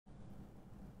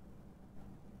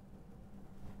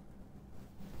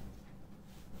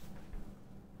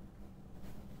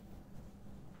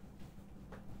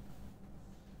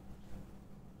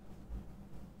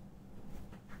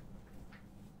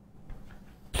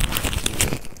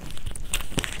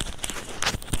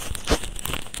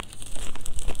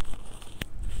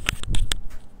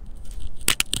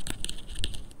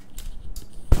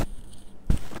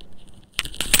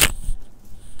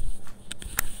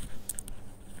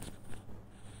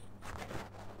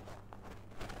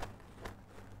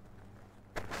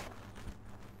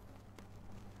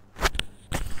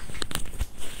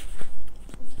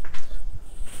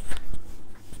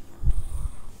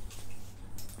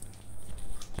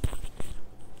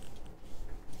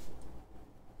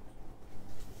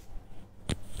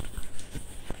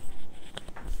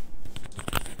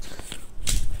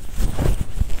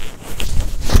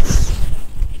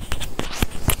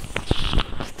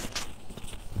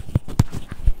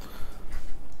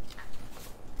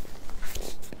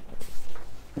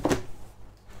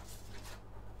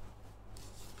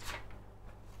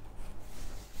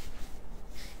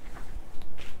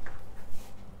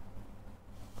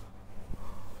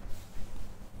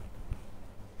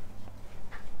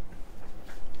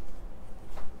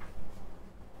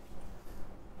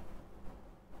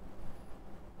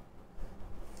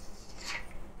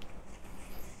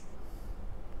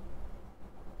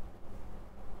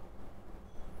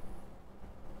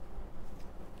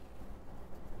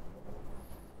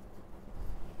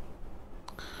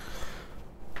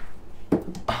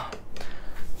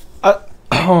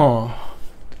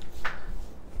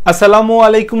আসসালামু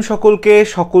আলাইকুম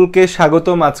সকলকে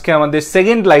স্বাগতম আজকে আমাদের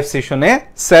সেকেন্ড লাইভ সেশনে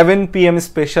 7 PM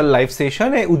স্পেশাল লাইভ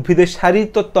সেশনে উদ্ভিদের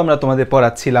শারীরতত্ত্ব আমরা তোমাদের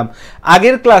পড়াচ্ছিলাম।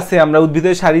 আগের ক্লাসে আমরা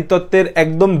উদ্ভিদের শারীরতত্ত্বের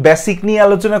একদম বেসিক নিয়ে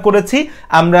আলোচনা করেছি।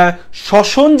 আমরা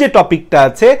শ্বসন যে টপিকটা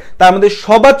আছে তার মধ্যে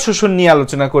সবাত শোষণ নিয়ে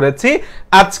আলোচনা করেছি।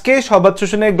 আজকে সবাত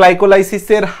শোষণের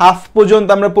গ্লাইকোলাইসিসের হাফ পর্যন্ত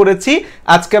আমরা পড়েছি।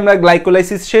 আজকে আমরা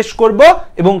গ্লাইকোলাইসিস শেষ করব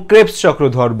এবং ক্রেবস চক্র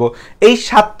ধরবো। এই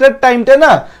 7টার টাইমটা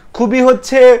না খুবই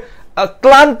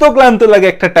ক্লান্ত লাগে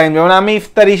একটা টাইম। যেমন আমি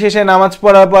ইফতারি শেষে নামাজ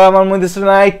পড়ার পর আমার মধ্যে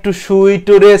না একটু শুই,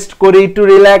 একটু রেস্ট করি, একটু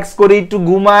রিল্যাক্স করি, একটু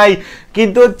ঘুমাই,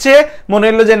 কিন্তু মনে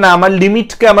হলো যে না আমার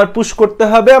লিমিটকে আমার পুশ করতে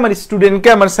হবে, আমার স্টুডেন্টকে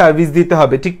আমার সার্ভিস দিতে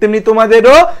হবে। ঠিক তেমনি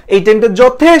তোমাদেরও এই টাইমটা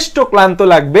যথেষ্ট ক্লান্ত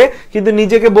লাগবে, কিন্তু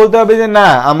নিজেকে বলতে হবে যে না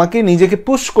আমাকে নিজেকে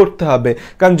পুশ করতে হবে।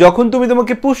 কারণ যখন তুমি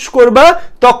তোমাকে পুশ করবা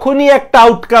তখনই একটা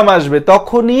আউটকাম আসবে,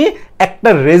 তখনই একটা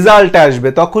রেজাল্ট আসবে,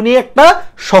 তখনই একটা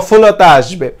সফলতা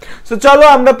আসবে। তো চলো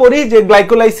আমরা পড়ি যে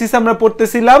গ্লাইকোলাইসিস আমরা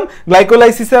পড়তেছিলাম।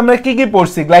 গ্লাইকোলাইসিসে আমরা কি কি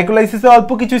পড়ছি? গ্লাইকোলাইসিসে অল্প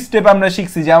কিছু স্টেপ আমরা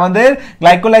শিখছি যে আমাদের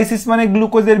গ্লাইকোলাইসিস মানে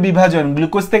গ্লুকোজের বিভাজন,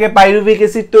 গ্লুকোজ থেকে পাইরুভিক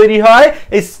অ্যাসিড তৈরি হয়,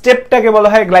 এই স্টেপটাকে বলা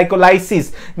হয় গ্লাইকোলাইসিস।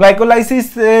 গ্লাইকোলাইসিস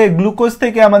গ্লুকোজ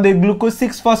থেকে আমাদের গ্লুকোজ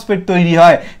 6 ফসফেট তৈরি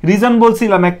হয়। রিজন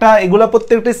বলছিলাম একটা, এগুলা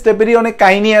প্রত্যেকটা স্টেপেরই অনেক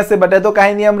কাহিনী আছে, বাট এত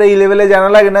কাহিনী আমরা এই লেভেলে জানা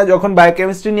লাগে না। যখন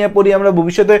বায়োকেমিস্ট্রি নিয়ে পড়ি আমরা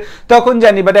ভবিষ্যতে তখন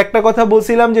জানি। বাট একটা কথা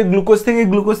বলছিলাম যে গ্লুকোজ থেকে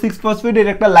গ্লুকোজ 6 ফসফেট এর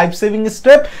একটা লাইফ সেভিং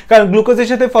স্টেপ, কারণ গ্লুকোজের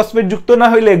সাথে ফসফেট যুক্ত না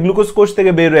হইলে গ্লুকোজ কোষ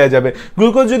থেকে বের হয়ে যাবে।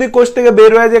 গ্লুকোজ যদি কোষ থেকে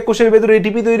বের হয়ে যায় কোষের ভেতরে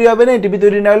এটিপি তৈরি হবে না, এটিপি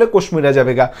তৈরি না হলে কোষ মরে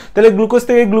যাবে গা। তাহলে গ্লুকোজ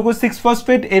থেকে গ্লুকোজ 6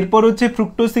 ফসফেট, এরপর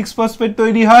ফ্রুক্টোজ 6 ফসফেট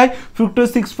তৈরি হয়। ফ্রুক্টোজ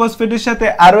 6 ফসফেটের সাথে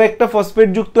আরো একটা ফসফেট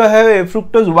যুক্ত হয়ে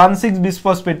ফ্রুক্টোজ 1,6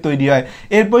 বিসফসফেট তৈরি হয়।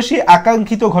 এরপর সেই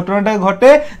আকাঙ্ক্ষিত ঘটনাটা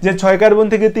ঘটে যে 6 কার্বন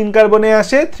থেকে 3 কার্বনে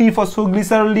আসে 3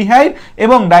 ফসফোগ্লিসারলডিহাইড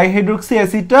এবং ডাইহাইড্রোক্সি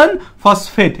অ্যাসিটন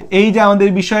ফসফেট। এই যে আমাদের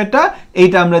বিষয়টা,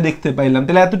 এইটা আমরা দেখতে পাইলাম।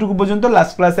 তাহলে এতটুকু পর্যন্ত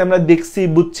লাস্ট ক্লাসে আমরা দেখছি,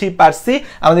 বুঝছি, পারছি,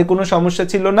 আমাদের কোনো সমস্যা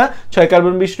ছিল না। 6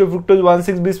 কার্বন বিশিষ্ট ফ্রুক্টোজ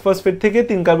 1,6 বিসফসফেট থেকে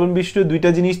 3 কার্বন বিশিষ্ট দুইটা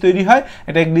জিনিস তৈরি হয়,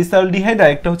 একটা গ্লিসারলডিহাইড আর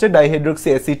একটা হচ্ছে ডাইহাইড্রোক্সি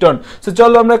অ্যাসিটন। সো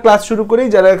চলো আমরা ক্লাস শুরু করি।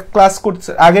 যারা ক্লাস করছে,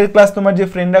 আগের ক্লাস তোমার যে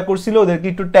ফ্রেন্ডরা করছিল ওদেরকে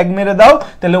একটু ট্যাগ মেরে দাও,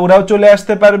 তাহলে ওরাও চলে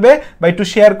আসতে পারবে, বা একটু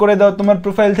শেয়ার করে দাও তোমার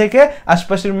প্রোফাইল থেকে,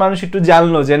 আশপাশের মানুষ একটু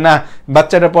জানলো যে না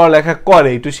বাচ্চাটা পড়ালেখা করে,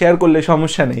 একটু শেয়ার করলে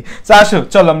সমস্যা নেই। সো আসো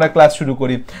চলো আমরা ক্লাস শুরু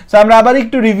করি। সো আমরা আবার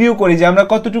একটু রিভিউ করি যে আমরা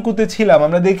কতটুকুতে ছিলাম।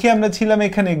 আমরা দেখি আমরা ছিলাম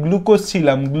এখানে গ্লুকোজ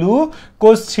ছিলাম,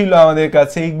 গ্লুকোজ ছিল আমাদের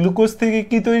কাছে। এই গ্লুকোজ থেকে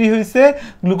কি তৈরি হয়েছে?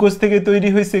 গ্লুকোজ থেকে তৈরি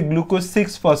হয়েছে গ্লুকোজ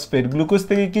 6 ফসফেট। গ্লুকোজ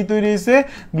থেকে কি তৈরি হয়েছে?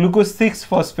 Glucose 6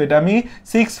 phosphate. আমি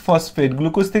 6 ফসফেট।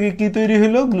 গ্লুকোজ থেকে কি তৈরি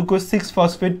হলো? গ্লুকোজ 6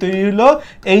 ফসফেট তৈরি হলো।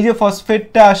 এই যে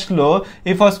ফসফেটটা আসলো,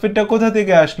 এই ফসফেটটা কোথা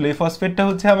থেকে আসলো? এই ফসফেটটা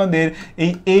হচ্ছে আমাদের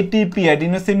এই এটিপি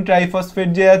অ্যাডিনোসিন ট্রাইফসফেট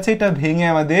যে আছে এটা ভেঙে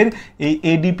আমাদের এই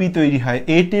এডিপি তৈরি হয়।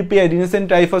 এটিপি অ্যাডিনোসিন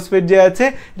ট্রাইফসফেট যে আছে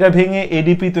এটা ভেঙে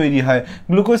এডিপি তৈরি হয়।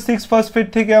 গ্লুকোজ 6 ফসফেট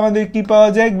থেকে আমাদের কি পাওয়া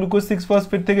যায়? গ্লুকোজ 6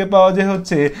 ফসফেট থেকে পাওয়া যায়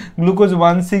হচ্ছে গ্লুকোজ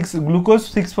 1,6। গ্লুকোজ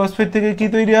 6 ফসফেট থেকে কি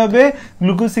তৈরি হবে?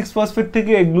 গ্লুকোজ 6 ফসফেট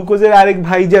থেকে গ্লুকোজের আরেক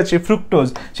ভাই যে আছে ফ্রুক্টোজ,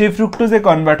 সেই ফ্রুক্টোজে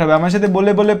কনভার্ট হবে। আমার সাথে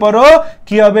বলে পড়ো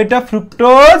কি হবে এটা?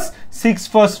 Fructose 6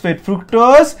 phosphate,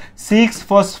 fructose 6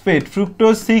 phosphate,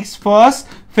 fructose 6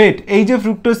 phosphate. এই যে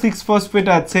ফ্রুক্টোজ 6 ফসফেট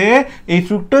আছে, এই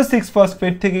ফ্রুক্টোজ 6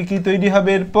 ফসফেট থেকে কি তৈরি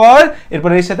হবে?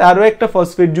 এরপর এর সাথে আরো একটা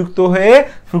ফসফেট যুক্ত হয়ে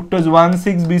ফ্রুক্টোজ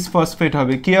 1,6 বিসফসফেট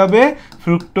হবে। কি হবে?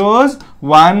 Fructose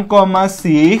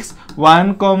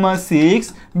 1,6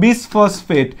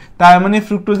 bisphosphate. তার মানে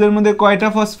ফ্রুক্টোজের মধ্যে কয়টা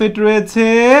ফসফেট রয়েছে?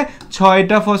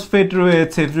 6টা ফসফেট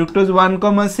রয়েছে। ফ্রুক্টোজ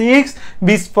 1,6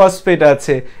 বিসফসফেট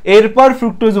আছে। এরপর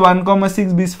ফ্রুক্টোজ 1,6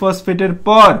 বিসফসফেটের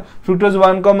পর, ফ্রুক্টোজ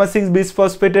 1,6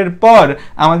 বিসফসফেটের পর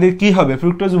আমাদের কি হবে?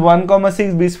 ফ্রুক্টোজ 1,6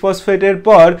 বিসফসফেটের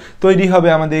পর তৈরি হবে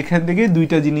আমাদের এখান থেকে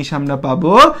দুইটা জিনিস আমরা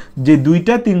পাবো, যে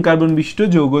দুইটা 3 কার্বন বিশিষ্ট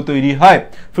যৌগ তৈরি হয়।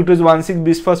 ফ্রুক্টোজ 1,6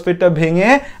 বিসফসফেটটা ভেঙে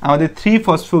আমাদের 3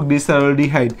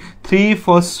 ফসফোগ্লিসারলডিহাইড, 3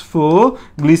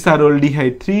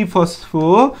 ফসফোগ্লিসারলডিহাইড, 3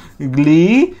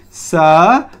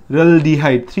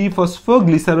 ফসফোগ্লিসারলডিহাইড, 3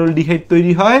 ফসফোগ্লিসারলডিহাইড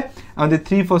তৈরি হয়। আমাদের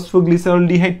 3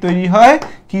 ফসফোগ্লিসারলডিহাইড তৈরি হয়।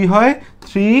 কি হয়?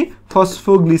 3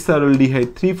 ফসফোগ্লিসারলডিহাইড।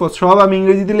 সব আমি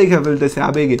ইংরেজিতে লিখে ফেলতেছি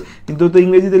আবেগে, কিন্তু তো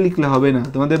ইংরেজিতে লিখলে হবে না,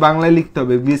 তোমাদের বাংলায় লিখতে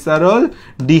হবে।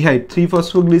 গ্লিসারলডিহাইড, 3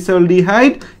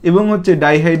 ফসফোগ্লিসারলডিহাইড এবং হচ্ছে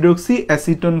ডাইহাইড্রোক্সি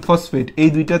অ্যাসিটন ফসফেট, এই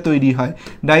দুইটা তৈরি হয়।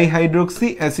 Dihydroxy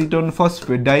acetone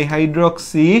phosphate,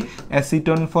 dihydroxy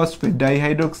acetone phosphate,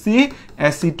 dihydroxy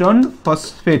acetone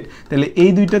phosphate. তাহলে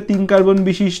এই দুইটা 3 কার্বন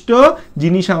বিশিষ্ট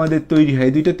জিনিস আমাদের তৈরি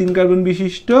হয়, দুইটা 3 কার্বন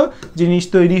বিশিষ্ট জিনিস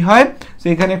তৈরি হয়। সো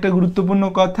এখানে একটা গুরুত্বপূর্ণ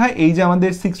কথা, এই যে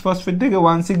আমাদের 6 ফসফেট থেকে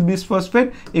 1,6 বিস ফসফেট,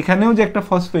 এখানেও যে একটা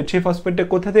ফসফেট, সেই ফসফেটটা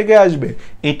কোথা থেকে আসবে?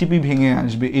 এটিপি ভেঙে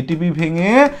আসবে। এটিপি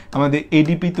ভেঙে আমাদের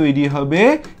এডিপি তৈরি হবে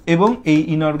এবং এই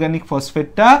ইনঅর্গানিক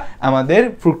ফসফেটটা আমাদের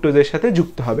ফ্রুক্টোজের সাথে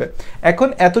যুক্ত হবে। এখন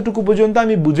এতটুকু পর্যন্ত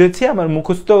আমি বুঝেছি, আমার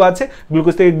মুখস্থও আছে।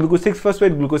 গ্লুকোজ থেকে গ্লুকোজ 6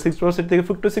 ফসফেট, গ্লুকোজ 6 ফসফেট থেকে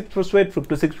ফ্রুক্টোজ 6 ফসফেট,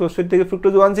 ফ্রুক্টোজ 6 ফসফেট থেকে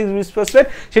ফ্রুক্টোজ 1,6 বিস ফসফেট,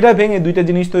 সেটা ভেঙে দুইটা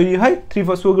জিনিস তৈরি হয়,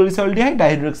 3-ফসফোগ্লিসারলডিহাইড,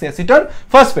 ডাইহাইড্রোক্সি অ্যাসিটন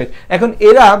ফসফেট। এখন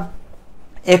এরা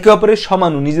একে অপরের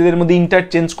সমানু, নিজেদের মধ্যে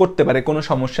ইন্টারচেঞ্জ করতে পারে, কোনো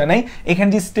সমস্যা নাই। এখানে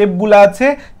যে স্টেপগুলো আছে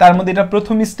তার মধ্যে এটা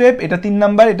প্রথম স্টেপ, এটা 3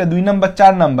 নাম্বার, এটা 2 নাম্বার,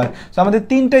 4 নাম্বার। তো আমাদের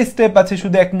 3টা স্টেপ আছে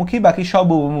শুধু একমুখী, বাকি সব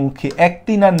উভমুখী। 1,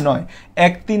 3 আর 9,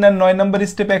 1, 3 আর 9 নাম্বার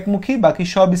স্টেপ একমুখী, বাকি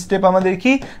সব স্টেপ আমাদের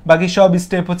কি? বাকি সব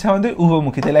স্টেপ হচ্ছে আমাদের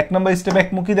উভমুখী। তাহলে 1 নাম্বার স্টেপ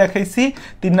একমুখী দেখাইছি,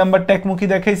 3 নাম্বারটা একমুখী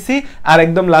দেখাইছি, আর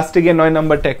একদম লাস্টে গিয়ে 9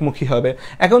 নাম্বারটা একমুখী হবে।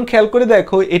 এখন খেয়াল করে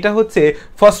দেখো, এটা হচ্ছে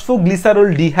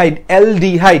ফসফোগ্লিসারলডিহাইড,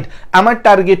 অ্যালডিহাইড। আমার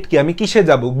টার্গেট কি? আমি কিসে যাব?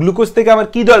 গ্লুকোজ থেকে আমার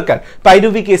কি দরকার?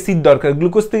 পাইরুভিক অ্যাসিড দরকার।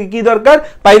 গ্লুকোজ থেকে কি দরকার?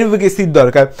 পাইরুভিক অ্যাসিড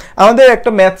দরকার। আমাদের একটা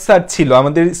ম্যাথ স্যার ছিল,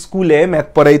 আমাদের স্কুলে ম্যাথ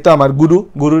পড়াইতো আমার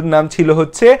গুরুর নাম ছিল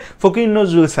হচ্ছে ফকির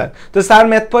নজরুল স্যার। তো স্যার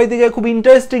ম্যাথ পড়াইতে গিয়ে খুব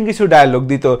ইন্টারেস্টিং কিছু ডায়লগ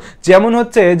দিত, যেমন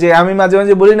হচ্ছে যে আমি মাঝে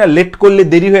মাঝে বলি না, লেট করলে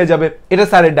দেরি হয়ে যাবে, এটা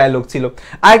স্যারের ডায়লগ ছিল।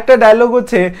 আরেকটা ডায়লগ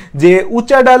হচ্ছে যে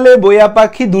উঁচা ডালে বইয়া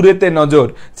পাখি দূরেতে নজর।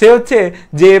 সে হচ্ছে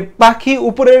যে পাখি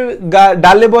উপরের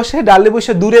ডালে বসে, ডালে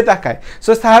বসে দূরে তাকায়।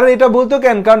 সো স্যার এটা বলতো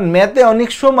কেন? কারণ ম্যাথে অনেক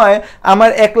সময়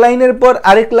আমার এক লাইনের পর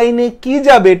আরেক লাইনে কি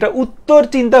যাবে এটা উত্তর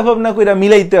চিন্তা ভাবনা করে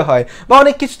মিলাইতে হয়, বা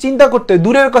অনেক কিছু চিন্তা করতে হয়,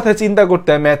 দূরের কথা চিন্তা করতে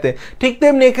হয় ম্যাথে। ঠিক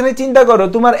তেমনি এখানে চিন্তা করো,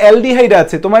 তোমার অ্যালডিহাইড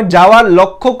আছে, তোমার যাওয়ার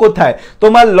লক্ষ্য কোথায়?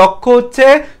 তোমার লক্ষ্য হচ্ছে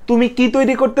তুমি কি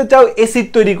তৈরি করতে চাও? অ্যাসিড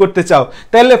তৈরি করতে চাও।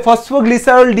 তাহলে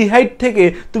ফসফোগ্লিসারলডিহাইড থেকে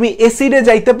তুমি অ্যাসিডে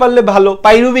যাইতে পারলে ভালো,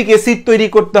 পাইরুভিক অ্যাসিড তৈরি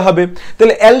করতে হবে।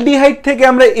 তাহলে অ্যালডিহাইড থেকে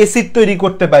আমরা অ্যাসিড তৈরি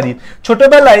করতে পারি।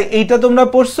 ছোটবেলায় এইটা তোমরা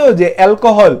পড়ছো যে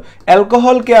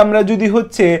অ্যালকোহলকে আমরা যদি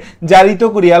হচ্ছে জারিত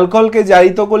করি, অ্যালকোহলকে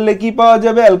জারিত করলে কি পাওয়া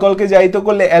যাবে? অ্যালকোহলকে জারিত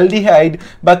করলে অ্যালডিহাইড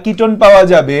বা কিটোন পাওয়া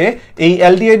যাবে। এই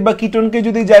অ্যালডিহাইড বা কিটোনকে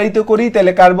যদি জারিত করি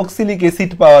তাহলে কার্বক্সিলিক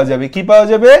অ্যাসিড পাওয়া যাবে। কি পাওয়া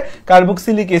যাবে?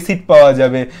 কার্বক্সিলিক অ্যাসিড পাওয়া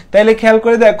যাবে। তাহলে খেয়াল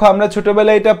করে দেখো, আমরা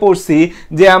ছোটবেলায় এটা পড়ছি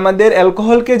যে আমাদের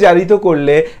অ্যালকোহলকে জারিত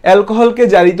করলে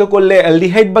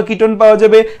অ্যালডিহাইড বা কিটোন পাওয়া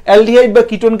যাবে। অ্যালডিহাইড বা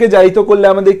কিটোনকে জারিত করলে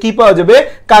আমাদের কি পাওয়া যাবে?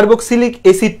 কার্বক্সিলিক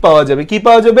অ্যাসিড পাওয়া যাবে। কি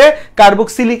পাওয়া যাবে?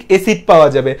 কার্বক্সিলিক অ্যাসিড পাওয়া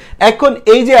যাবে। এখন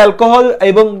এই যে অ্যালকোহল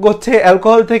এবং হচ্ছে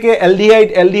অ্যালকোহল থেকে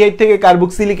অ্যালডিহাইড থেকে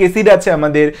কার্বক্সিলিক অ্যাসিড আছে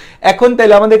আমাদের। এখন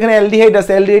তাহলে আমাদের এখানে অ্যালডিহাইড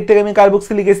আছে, অ্যালডিহাইড থেকে আমি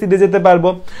কার্বক্সিলিক অ্যাসিডে যেতে পারবো।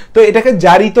 তো এটাকে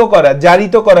জারিত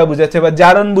করা বুঝাচ্ছে বা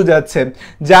জারণ বুঝাচ্ছে।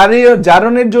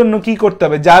 জারণের জন্য কি করতে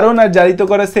হবে? জারণ আর জারিত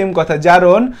করা সেম কথা।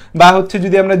 জারণ বা হচ্ছে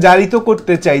যদি আমরা জারিত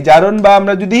করতে চাই,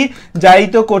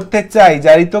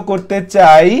 জারিত করতে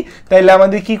চাই তাহলে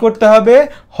আমাদের কি করতে হবে?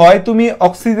 হয় তুমি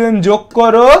অক্সিজেন যোগ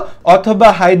করো অথবা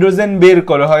হাইড্রোজেন বের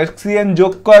করো। হয় অক্সিজেন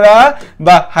যোগ করা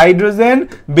বা হাইড্রোজেন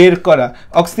বের করা।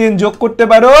 অক্সিজেন যোগ করতে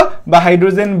পারো বা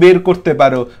হাইড্রোজেন বের করতে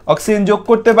পারো। অক্সিজেন যোগ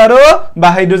করতে পারো বা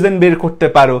হাইড্রোজেন বের করতে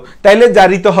পারো, তাইলে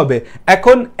জারিত হবে।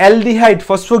 এখন অ্যালডিহাইড,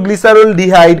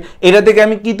 ফসফোগ্লিসারলডিহাইড, এটা থেকে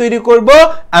আমি কি তৈরি করব?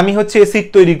 আমি হচ্ছে অ্যাসিড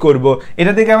তৈরি করব।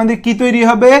 এটা থেকে আমাদের কি তৈরি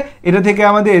হবে? এটা থেকে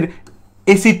আমাদের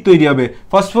অ্যাসিড তৈরি হবে।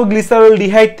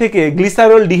 ফসফোগ্লিসারলডিহাইড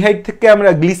থেকে আমরা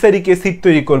গ্লিসারিক অ্যাসিড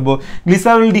তৈরি করব।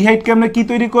 গ্লিসারলডিহাইডকে আমরা কি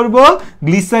তৈরি করব?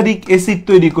 গ্লিসারিক অ্যাসিড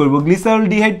তৈরি করব।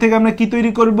 গ্লিসারলডিহাইড থেকে আমরা কি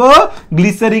তৈরি করব?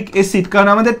 Glyceric acid. কারণ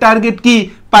আমাদের টার্গেট কি?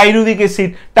 Pyruvic acid.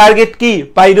 টার্গেট কি?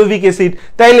 Pyruvic acid.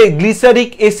 তাইলে গ্লিসারিক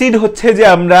অ্যাসিড হচ্ছে যে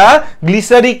আমরা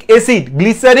গ্লিসারিক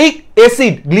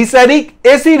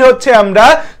অ্যাসিড হচ্ছে আমরা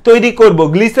তৈরি করব।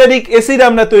 গ্লিসারিক অ্যাসিড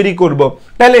আমরা তৈরি করব।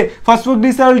 তাহলে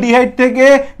ফসফোগ্লিসারলডিহাইড থেকে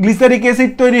গ্লিসারিক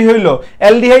অ্যাসিড তৈরি হইলো,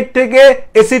 অ্যালডিহাইড থেকে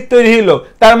অ্যাসিড তৈরি হইলো।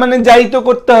 তার মানে জারিত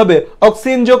করতে হবে,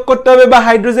 অক্সিজেন যোগ করতে হবে বা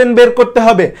হাইড্রোজেন বের করতে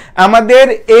হবে। আমাদের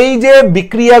এই যে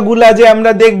বিক্রিয়াগুলা যে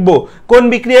আমরা দেখব, কোন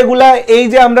বিক্রিয়াগুলা? এই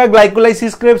যে আমরা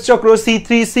গ্লাইকোলাইসিস ক্রেবস চক্র,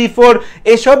 C3C4,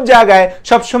 এসব জায়গায়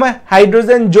সবসময়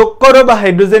হাইড্রোজেন যোগ করো বা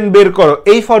হাইড্রোজেন বের করো,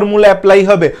 এই ফর্মুলা অ্যাপ্লাই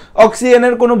হবে।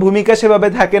 অক্সিজেনের কোনো ভূমিকা সেভাবে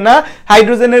থাকে না,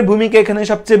 হাইড্রোজেনের ভূমিকা এখানে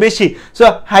সবচেয়ে বেশি। সো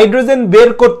হাইড্রোজেন বের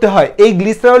করতে হয়। এই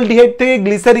গ্লিসারলডিহাইড থেকে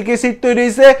গ্লিসারিক অ্যাসিড তৈরি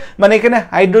হয়েছে, মানে এখানে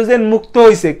হাইড্রোজেন মুক্ত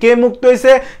হয়েছে। কে মুক্ত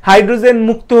হয়েছে? হাইড্রোজেন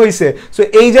মুক্ত হয়েছে। সো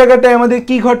এই জায়গাটায় আমাদের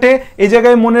কি ঘটে? এই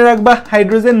জায়গায় মনে রাখবা,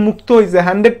 হাইড্রোজেন মুক্ত হয়েছে।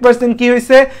 100% কি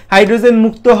হয়েছে? হাইড্রোজেন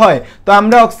মুক্ত হয়। তো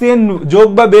আমরা অক্সিজেন যোগ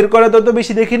বা বের করা তত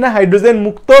বেশি দেখি না, হাইড্রোজেন মুক্ত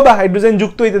মুক্ত বা হাইড্রোজেন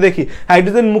যুক্ত হইতে দেখি।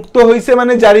 হাইড্রোজেন মুক্ত হইছে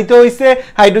মানে জারিত হইছে,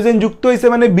 হাইড্রোজেন যুক্ত হইছে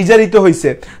মানে বিজারিত হইছে।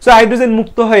 সো হাইড্রোজেন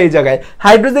মুক্ত হয় এই জায়গায়।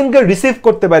 হাইড্রোজেনকে রিসিভ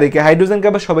করতে পারে কি? হাইড্রোজেনকে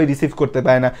আবার সবাই রিসিভ করতে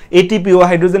পারে না। এটিপি ও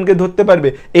হাইড্রোজেনকে ধরতে পারবে,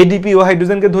 এডিপি ও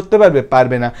হাইড্রোজেনকে ধরতে পারবে?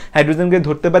 পারবে না। হাইড্রোজেনকে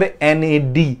ধরতে পারে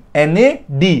NAD,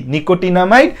 NAD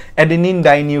nicotinamide adenine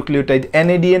dinucleotide.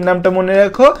 NAD এর নামটা মনে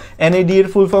রাখো, এনএডি এর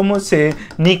ফুল ফর্ম হচ্ছে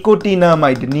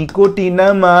nicotinamide,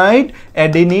 nicotinamide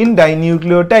adenine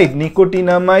dinucleotide,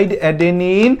 nicotinamide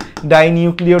adenine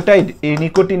dinucleotide. এই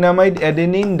নিকোটিনামাইড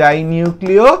অ্যাডেনিন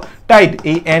ডাইনিউক্লিওটাইড,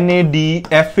 এই এনএডি,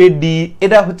 এফএডি,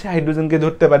 এটা হচ্ছে হাইড্রোজেনকে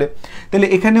ধরতে পারে। তাহলে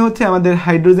এখানে হচ্ছে আমাদের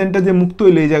হাইড্রোজেনটা যে মুক্ত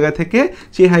হইলো এই জায়গা থেকে,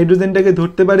 সেই হাইড্রোজেনটাকে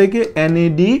ধরতে পারে কি?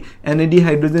 এনএডি, এনএডি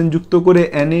হাইড্রোজেন যুক্ত করে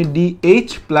এনএডিএইচ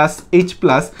প্লাস এইচ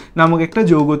প্লাস নামক একটা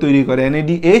যৌগ তৈরি করে,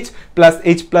 এনএডিএইচ প্লাস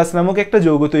এইচ প্লাস নামক একটা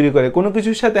যৌগ তৈরি করে। কোনো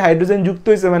কিছুর সাথে হাইড্রোজেন যুক্ত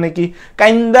হয়েছে মানে কি?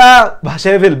 কাইন্দা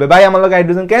ভাষায় ফেলবে, ভাই আমার লগে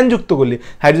হাইড্রোজেন কেন যুক্ত করলি?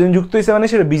 হাইড্রোজেন যুক্ত হয়েছে মানে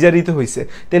সেটা বিজারিত হয়েছে।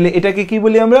 তাহলে এটাকে কি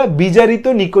বলি আমরা? বিজারিত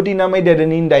নিকোটিনামাইড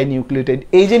অ্যাডেনিন ডাইনিউক্লিওটাইড।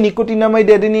 এই যে নিকোটিনামাইড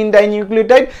অ্যাডেনিন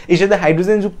ডাইনিউক্লিওটাইড, এর সাথে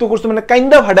হাইড্রোজেন যুক্ত করছে মানে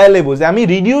কাইন্দা ভাড়ায় লেবো যে আমি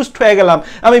রিডিউসড হয়ে গেলাম,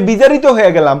 আমি বিজারিত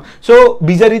হয়ে গেলাম। So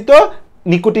বিজারিত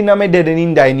nicotinamide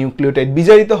adenine dinucleotide.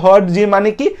 বিজারিত হওয়ার যে মানে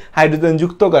কি? হাইড্রোজেন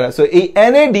যুক্ত করা। সো এই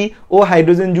এনএডি ও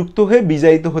হাইড্রোজেন যুক্ত হয়ে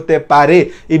বিজারিত হতে পারে।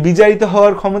 এই বিজারিত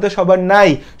হওয়ার ক্ষমতা সবার নাই,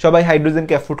 সবাই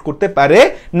হাইড্রোজেনকে অ্যাফোর্ড করতে পারে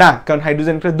না, কারণ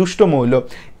হাইড্রোজেন একটা দুষ্ট মৌল।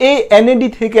 এই এনএডি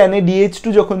থেকে এনএডিএইচ2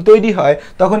 যখন তৈরি হয়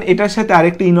তখন এটার সাথে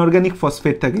আরেকটা ইনঅর্গানিক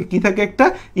ফসফেট থাকে। কি থাকে? একটা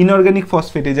ইনঅর্গানিক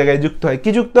ফসফেট এই জায়গায় যুক্ত হয়। কি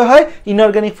যুক্ত হয়?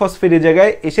 ইনঅর্গানিক ফসফেট এই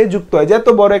জায়গায় এসে যুক্ত হয়। যত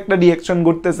বড় একটা রিঅ্যাকশন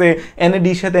ঘটতেছে,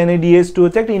 এনএডির সাথে এনএডিএইচ2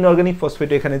 হচ্ছে একটা ইনঅর্গানিক ফসফেট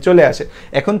এখানে চলে আসে।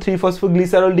 এখন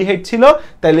 3-ফসফোগ্লিসারলডিহাইড ছিল,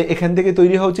 তাহলে এখান থেকে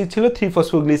তৈরি হওয়া উচিত ছিল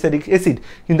 3-ফসফোগ্লিসারিক অ্যাসিড,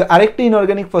 কিন্তু আরেকটা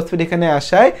ইনঅর্গানিক ফসফেট এখানে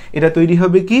আসায় এটা তৈরি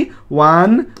হবে কি?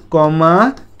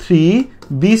 1,3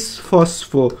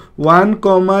 বিসফসফো,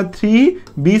 1,3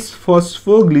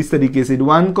 বিসফসফোগ্লিসারিক অ্যাসিড,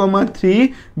 1,3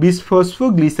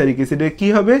 বিসফসফোগ্লিসারিক অ্যাসিড। এটা কি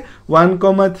হবে?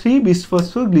 1,3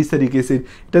 বিসফসফোগ্লিসারিক অ্যাসিড।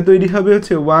 এটা তৈরি হবে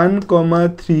হচ্ছে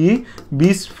 1,3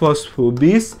 বিসফসফো,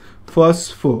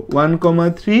 ফসফো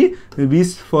 1,3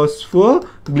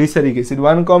 বিসফসফোগ্লিসারিক অ্যাসিড,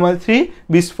 1,3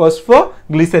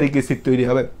 বিসফসফোগ্লিসারিক অ্যাসিড তৈরি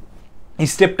হবে। এই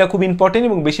স্টেপটা খুব ইম্পর্টেন্ট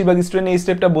এবং বেশিরভাগ স্টুডেন্ট এই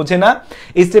স্টেপটা বোঝে না।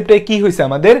 এই স্টেপটায় কি হয়েছে?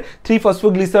 আমাদের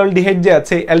 3-ফসফোগ্লিসারলডিহাইড যে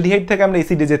আছে, অ্যালডিহাইড থেকে আমরা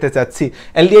অ্যাসিডে যেতে চাচ্ছি।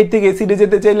 অ্যালডিহাইড থেকে অ্যাসিডে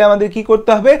যেতে চাইলে আমাদের কি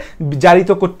করতে হবে?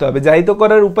 জারিত করতে হবে। জারিত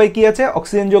করার উপায় কি আছে?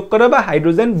 অক্সিজেন যোগ করা বা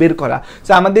হাইড্রোজেন বের করা।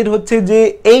 তো আমাদের হচ্ছে যে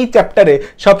এই চ্যাপ্টারে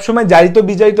সবসময় জারিত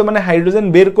বিজারিত মানে হাইড্রোজেন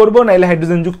বের করব নাইলে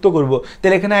হাইড্রোজেন যুক্ত করব।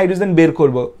 তাহলে এখানে হাইড্রোজেন বের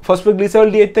করব।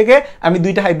 ফসফোগ্লিসারলডিহাইড থেকে আমি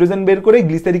 2টা হাইড্রোজেন বের করে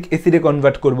গ্লিসারিক অ্যাসিডে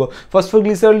কনভার্ট করব।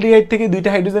 ফসফোগ্লিসারলডিহাইড থেকে 2টা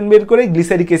হাইড্রোজেন বের করে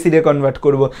গ্লিসারিক অ্যাসিডে কনভার্ট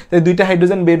করব। তাই 2টা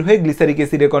হাইড্রোজেন বের হয়ে গ্লিসারিক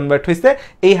অ্যাসিডে কনভার্ট হয়েছে।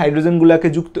 এই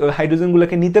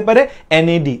হাইড্রোজেনগুলোকে নিতে পারে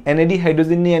এনএডি, এনএডি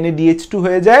হাইড্রোজেন নিয়ে এনএডিএইচ2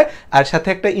 হয়ে যায়, আর সাথে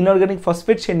একটা ইনঅর্গানিক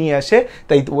ফসফেট সে নিয়ে আসে।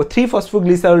 তাই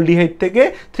 3-ফসফোগ্লিসারলডিহাইড থেকে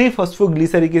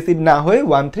 3-ফসফোগ্লিসারিক অ্যাসিড না হয়ে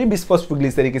 1,3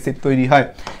 বিসফসফোগ্লিসারিক অ্যাসিড তৈরি হয়।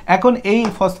 এখন এই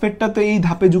ফসফেটটা তো এই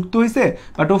ধাপে যুক্ত হয়েছে,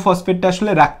 বাট ও ফসফেটটা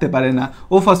আসলে রাখতে পারে না,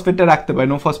 ও ফসফেটটা রাখতে পারে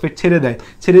না, ও ফসফেট ছেড়ে দেয়।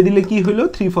 ছেড়ে দিলে কি হলো?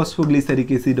 3-ফসফোগ্লিসারিক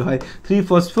অ্যাসিড হয়,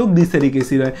 3-ফসফোগ্লিসারিক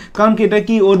অ্যাসিড হয়। কারণ কি? এটা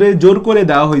কি ওদের জোর করে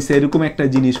দেওয়া হয়েছে এরকম একটা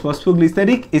জিনিস,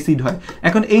 ফসফোগ্লিসারিক অ্যাসিড হয়।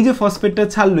 এখন এই যে ফসফেটটা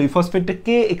ছাড়লো, এই ফসফেটটা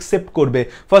কে একসেপ্ট করবে?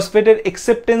 ফসফেটের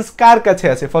একসেপ্টেন্স কার কাছে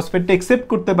আছে? ফসফেটটা একসেপ্ট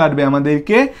করতে পারবে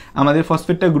আমাদের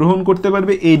ফসফেটটা গ্রহণ করতে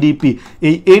পারবে এডিপি।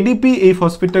 এই এডিপি এই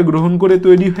ফসফেটটা গ্রহণ করে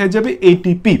তৈরি হয়ে যাবে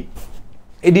এটিপি।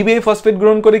 এডিপি ফসফেট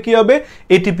গ্রহণ করে কি হবে?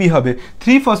 এটিপি হবে।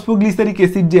 3-ফসফোগ্লিসারিক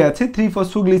অ্যাসিড যে আছে,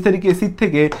 3-ফসফোগ্লিসারিক অ্যাসিড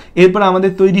থেকে এরপর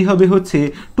আমাদের তৈরি হবে হচ্ছে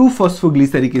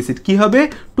 2-ফসফোগ্লিসারিক অ্যাসিড। কি হবে?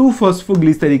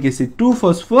 2-ফসফোগ্লিসারিক অ্যাসিড,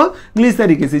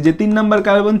 2-ফসফোগ্লিসারিক অ্যাসিড যে 3 নাম্বার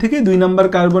কার্বন থেকে 2 নাম্বার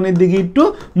কার্বনের দিকে একটু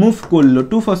মুভ করলো,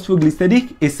 2-ফসফোগ্লিসারিক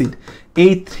অ্যাসিড।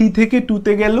 এই 3 থেকে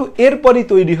 2তে গেল, এরপরই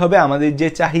তৈরি হবে আমাদের যে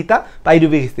চাহিদা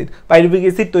পাইরুভিক অ্যাসিড। পাইরুভিক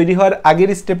অ্যাসিড তৈরি হওয়ার আগের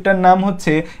স্টেপটার নাম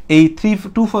হচ্ছে এই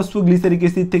 2-ফসফোগ্লিসারিক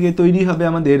অ্যাসিড থেকে তৈরি হবে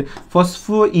আমাদের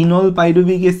ফসফোইনল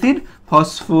pyruvic acid,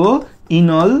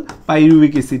 ফসফোইনল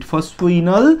pyruvic acid,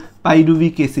 ফসফোইনল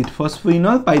pyruvic acid,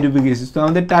 ফসফোইনল pyruvic acid. তো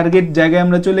আমাদের টার্গেট জায়গায়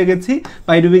আমরা চলে গেছি,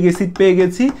 পাইরুভিক অ্যাসিড পেয়ে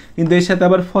গেছি, কিন্তু এর সাথে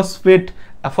আবার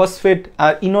ফসফেট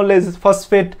আর ইনোলেজ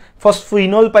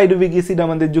ফসফোইনল পাইরুভিক অ্যাসিড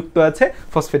আমাদের যুক্ত আছে।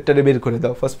 ফসফেটটাকে বের করে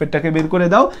দাও, ফসফেটটাকে বের করে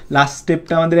দাও। লাস্ট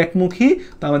স্টেপটা আমাদের একমুখী।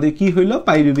 তো আমাদের কি হইলো?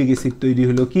 পাইরুভিক অ্যাসিড তৈরি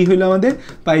হলো। কি হইলো? আমাদের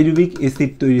পাইরুভিক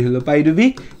অ্যাসিড তৈরি হলো,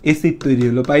 পাইরুভিক অ্যাসিড তৈরি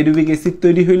হলো, পাইরুভিক অ্যাসিড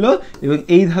তৈরি হইলো। এবং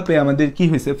এই ধাপে আমাদের কি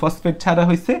হয়েছে? ফসফেট ছাড়া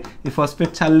হয়েছে। এই ফসফেট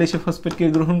ছাড়লে সে ফসফেটকে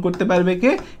গ্রহণ করতে পারবে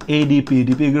কে? এডিপি।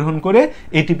 এডিপি গ্রহণ করে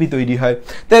এটিপি তৈরি হয়।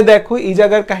 তাই দেখো এই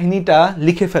জায়গার কাহিনীটা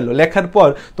লিখে ফেলো, লেখার পর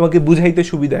তোমাকে বুঝাইতে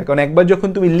সুবিধা হয়, কারণ একবার যখন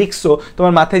তুমি লিখছো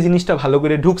তোমার মাথায় জিনিসটা ভালো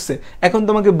করে ঢুকছে, এখন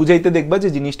তোমাকে বুঝাইতে দেখবা যে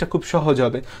জিনিসটা খুব সহজ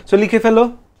হবে। সো লিখে ফেলো।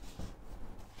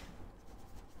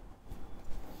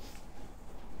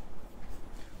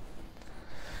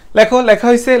 লেখো, লেখা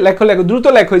হয়েছে, লেখো লেখো, দ্রুত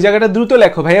লেখো, এই জায়গাটা দ্রুত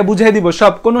লেখো, ভাইয়া বুঝাই দিব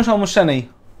সব, কোনো সমস্যা নেই।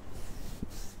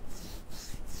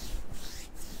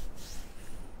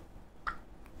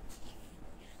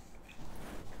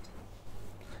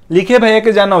 লিখে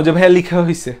ভাইয়াকে জানাও যে ভাইয়া লিখা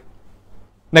হয়েছে।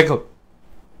 দেখো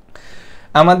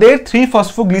আমাদের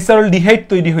 3-ফসফোগ্লিসারলডিহাইড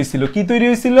তৈরি হয়েছিল, কি তৈরি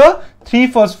হয়েছিল?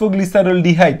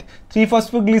 3-ফসফোগ্লিসারলডিহাইড,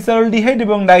 3-ফসফোগ্লিসারলডিহাইড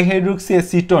এবং ডাইহাইড্রোক্সি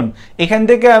অ্যাসিটোন। এখান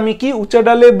থেকে আমি কি উঁচা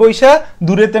ডালে বৈশা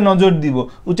দূরেতে নজর দিব,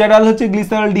 উঁচা ডাল হচ্ছে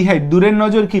গ্লিসারলডিহাইড, দূরের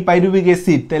নজর কি পাইরুভিক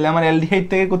অ্যাসিড, তাহলে আমার অ্যালডিহাইড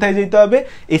থেকে কোথায় যেতে হবে?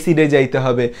 অ্যাসিডে যাইতে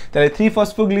হবে। তাহলে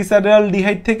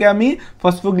 3-ফসফোগ্লিসারলডিহাইড থেকে আমি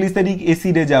ফসফোগ্লিসারিক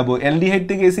অ্যাসিডে যাব। অ্যালডিহাইড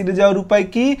থেকে অ্যাসিডে যাওয়ার উপায়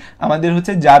কি? আমাদের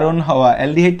হচ্ছে জারণ হওয়া।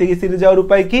 অ্যালডিহাইড থেকে অ্যাসিডে যাওয়ার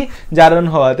উপায় কি? জারণ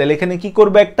হওয়া। তাহলে এখানে কি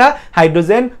করবে? একটা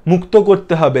হাইড্রোজেন মুক্ত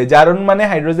করতে হবে। জারণ মানে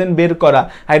হাইড্রোজেন বের করা,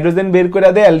 হাইড্রোজেন বের করে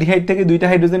দেয় অ্যালডিহাইড থেকে, দুইটা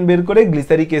হাইড্রোজেন বের করে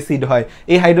গ্লিসারিক অ্যাসিড হয়।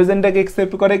 এই হাইড্রোজেনটাকে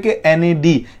অ্যাকসেপ্ট করে কি? NAD,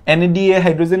 NAD এ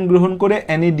হাইড্রোজেন গ্রহণ করে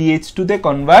NADH2 তে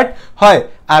কনভার্ট হয়,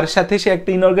 আর সাথে সে একটা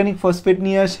ইনঅর্গানিক ফসফেট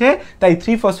নিয়ে আসে। তাই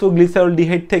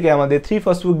 3-ফসফোগ্লিসারলডিহাইড থেকে আমাদের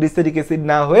 3-ফসফোগ্লিসারিক অ্যাসিড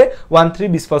না হয়ে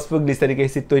 1,3-বিসফসফোগ্লিসারিক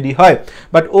অ্যাসিড তৈরি হয়।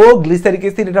 বাট ও গ্লিসারিক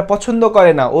অ্যাসিড এটা পছন্দ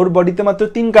করে না, ওর বডিতে মাত্র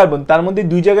 3 কার্বন, তার মধ্যে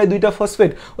দুই জায়গায় দুইটা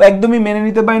ফসফেট, ও একদমই মেনে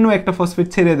নিতে পারে না, একটা ফসফেট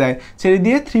ছেড়ে দেয়, ছেড়ে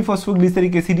দিয়ে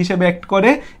 3-ফসফোগ্লিসারিক অ্যাসিড হিসেবে অ্যাক্ট করে।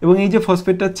 এবং এই যে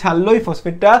ফসফেটটা ছাড়লো, এই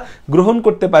ফসফেটটা গ্রহণ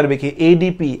করতে পারবে কি?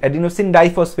 ADP, অ্যাডিনোসিন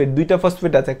ডাইফসফেট, দুইটা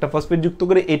ফসফেট আছে, একটা ফসফেট যুক্ত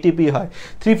করে ATP হয়।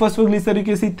 3-ফসফোগ্লিসারিক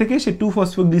অ্যাসিড থেকে সে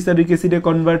 2-ফসফোগ্লিসারিক অ্যাসিডে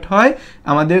কনভার্ট হয়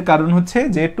আমাদের, কারণ হচ্ছে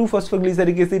যে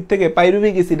 2-ফসফোগ্লিসারিক অ্যাসিড থেকে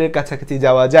পাইরুভিক অ্যাসিডের কাছাকাছি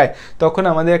যাওয়া যায়, তখন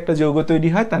আমাদের একটা যৌগ তৈরি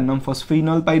হয়, তার নাম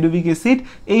ফসফিনল পাইরুভিক অ্যাসিড।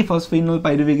 এই ফসফিনল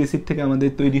পাইরুভিক অ্যাসিড থেকে আমাদের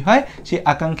তৈরি হয় সেই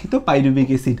আকাঙ্ক্ষিত পাইরুভিক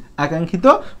অ্যাসিড, আকাঙ্ক্ষিত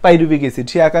পাইরুভিক অ্যাসিড।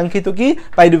 সেই আকাঙ্ক্ষিত কি?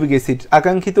 Pyruvic acid.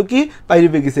 আকাঙ্ক্ষিত কি?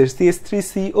 Pyruvic acid.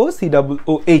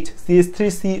 CH3COCOOH,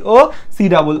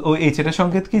 CH3COCOOH, এটা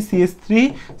সংকেত কি?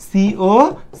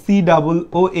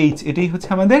 CH3COCOOH, এটাই হচ্ছে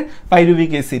আমাদের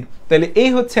পাইরুভিক অ্যাসিড। তাহলে এই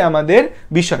হচ্ছে আমাদের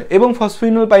বিষয়। এবং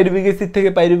ফসফিনল পাইরুভিক অ্যাসিড থেকে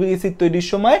পাইরুভিক অ্যাসিড তৈরির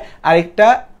সময় আরেকটা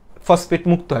ফসফেট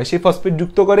মুক্ত হয়, সেই ফসফেট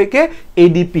যুক্ত করে কে?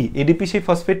 ADP, ADP সেই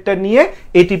ফসফেটটা নিয়ে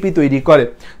ATP তৈরি করে।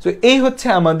 সো এই হচ্ছে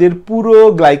আমাদের পুরো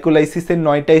গ্লাইকোলাইসিসের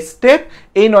 9টা স্টেপ।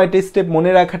 এই 9টা স্টেপ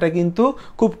মনে রাখাটা কিন্তু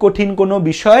খুব কঠিন কোনো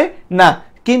বিষয় না,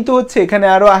 কিন্তু হচ্ছে এখানে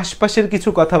আরো আশপাশের কিছু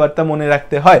কথাবার্তা মনে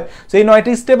রাখতে হয়। তো এই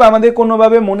 9টি স্টেপ আমাদের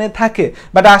কোনোভাবে মনে থাকে,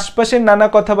 বাট আশপাশের নানা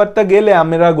কথাবার্তা গেলে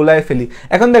আমরা গোলায় ফেলি।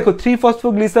 এখন দেখো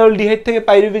 3-ফসফোগ্লিসারলডিহাইড থেকে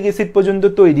পাইরুভিক অ্যাসিড পর্যন্ত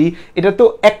তৈরি, এটা তো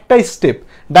একটা স্টেপ।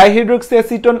 ডাইহাইড্রোক্সি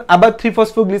অ্যাসিটোন আবার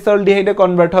 3-ফসফোগ্লিসারলডিহাইডে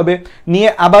কনভার্ট হবে, নিয়ে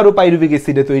আবারও পাইরুভিক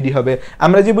অ্যাসিডে তৈরি হবে।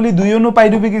 আমরা যে বলি 2 অণু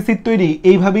পাইরুভিক অ্যাসিড তৈরি,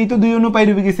 এইভাবেই তো 2 অণু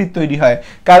পাইরুভিক অ্যাসিড তৈরি হয়,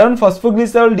 কারণ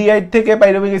ফসফোগ্লিসারলডিহাইড থেকে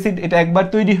পাইরুভিক অ্যাসিড এটা একবার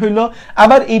তৈরি হইলো,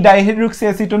 আবার এই ডাইহাইড্রোক্সি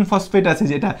অ্যাসিটোন ফসফেট আছে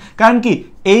যেটা, কারণ কি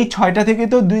এই 6টা থেকে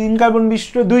তো 3 কার্বন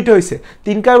বিশিষ্ট 2টা হয়েছে,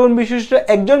 3 কার্বন বিশিষ্ট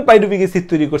একজন পাইরুভিক অ্যাসিড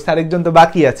তৈরি করছে, আরেকজন তো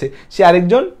বাকি আছে, সে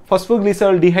আরেকজন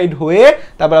ফসফোগ্লিসারলডিহাইড হয়ে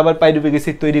তারপর আবার পাইরুভিক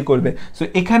অ্যাসিড তৈরি করবে। সো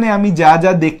এখানে আমি যা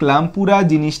যা দেখলাম পুরা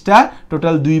জিনিসটা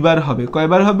টোটাল 2 বার হবে।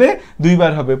 কয়বার হবে? 2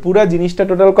 বার হবে। পুরা জিনিসটা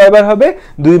টোটাল কয়বার হবে?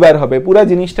 2 বার হবে। পুরা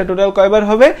জিনিসটা টোটাল কয়বার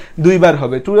হবে? 2 বার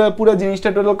হবে। পুরা জিনিসটা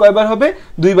টোটাল কয়বার হবে?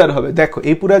 2 বার হবে। দেখো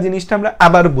এই পুরা জিনিসটা আমরা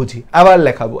আবার বুঝি, আবার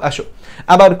লেখাবো, আসো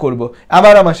আবার করব,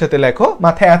 আবার আমার সাথে লেখো,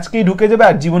 মাথায় আজকেই ঢুকে যাবে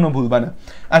আর জীবনও ভুলবা না।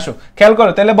 আসো খেয়াল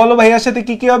করো, তাহলে বলো ভাইয়ার সাথে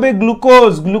কি কি হবে?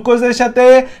 গ্লুকোজ, গ্লুকোজের সাথে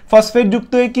ফসফেট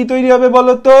যুক্ত হয়ে কি তৈরি হবে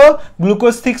বলো তো?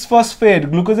 Glucose 6 phosphate.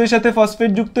 গ্লুকোজের সাথে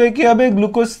ফসফেট যুক্ত হয়ে কি হবে?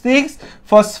 Glucose 6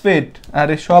 phosphate.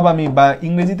 আরে সব আমি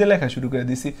ইংরেজিতে লেখা শুরু করে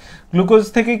দিছি। গ্লুকোজ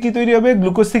থেকে কি তৈরি হবে?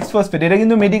 Glucose 6 phosphate. এটা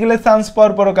কিন্তু মেডিকেলের সায়েন্স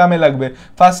পড়ার পর কামে লাগবে,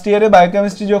 ফার্স্ট ইয়ারে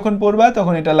বায়োকেমিস্ট্রি যখন পড়বা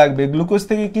তখন এটা লাগবে। গ্লুকোজ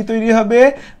থেকে কি তৈরি হবে?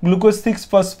 Glucose 6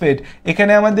 phosphate.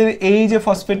 এখানে আমাদের এই যে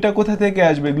ফসফেটটা কোথা থেকে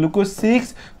আসবে? Glucose 6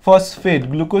 phosphate,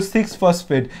 glucose 6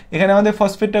 phosphate. এখানে আমাদের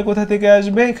ফসফেটটা কোথা থেকে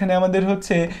আসবে? এখানে আমাদের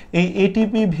হচ্ছে এই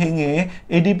এটিপি ভেঙে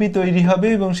এডিপি তৈরি হবে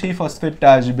এবং সেই ফসফেটটা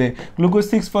আসবে। গ্লুকোজ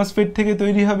 6 ফসফেট থেকে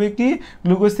তৈরি হবে কি?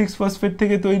 গ্লুকোজ 6 ফসফেট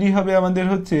থেকে তৈরি হবে আমাদের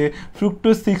হচ্ছে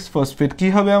ফ্রুক্টোজ 6 ফসফেট। কি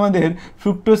হবে আমাদের?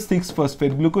 Fructose 6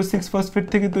 phosphate. গ্লুকোজ 6 ফসফেট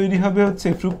থেকে তৈরি হবে হচ্ছে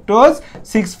ফ্রুক্টোজ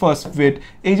 6 ফসফেট।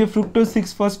 এই যে ফ্রুক্টোজ 6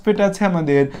 ফসফেট আছে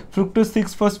আমাদের, ফ্রুক্টোজ 6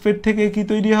 ফসফেট থেকে কি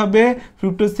তৈরি হবে?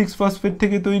 ফ্রুক্টোজ 6 ফসফেট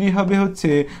থেকে তৈরি হবে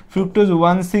হচ্ছে fructose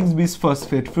 1,6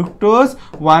 bisphosphate. Fructose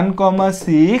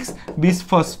 1,6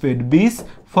 bisphosphate,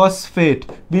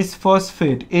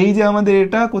 bisphosphate. এই যে আমাদের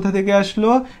এটা কোথা থেকে আসলো?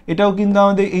 এটাও কিন্তু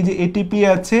আমাদের এই যে এটিপি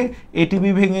আছে,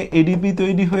 এটিপি ভেঙে এডিপি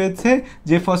তৈরি হয়েছে,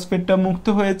 যে ফসফেটটা মুক্ত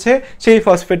হয়েছে সেই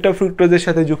ফসফেটটা ফ্রুক্টোজের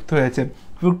সাথে যুক্ত হয়েছে।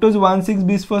 ফ্রুক্টোজ 1,6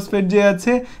 বিসফসফেট যে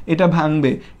আছে এটা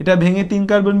ভাঙবে, এটা ভেঙে 3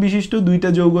 কার্বন বিশিষ্ট 2টা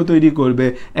যৌগ তৈরি করবে।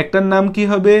 একটার নাম কি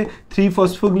হবে?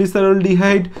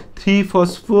 3-ফসফোগ্লিসারলডিহাইড।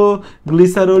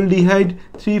 3-phosphoglyceraldehyde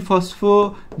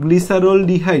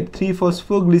 3-phosphoglyceraldehyde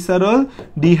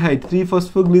 3-phosphoglyceraldehyde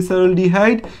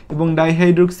 3-phosphoglyceraldehyde এবং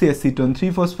ডাইহাইড্রক্সি অ্যাসিটন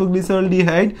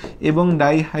 3-phosphoglyceraldehyde এবং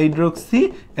ডাইহাইড্রক্সি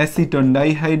অ্যাসিটন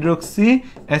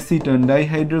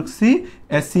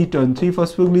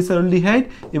 3-phosphoglyceraldehyde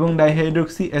এবং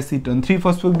ডাইহাইড্রক্সি অ্যাসিটন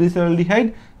 3-phosphoglyceraldehyde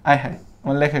আয় হায়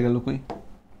আমার লেখা গেল কই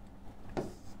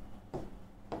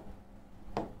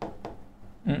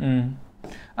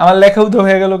আমার লেখা উধাও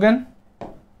হয়ে গেল কেন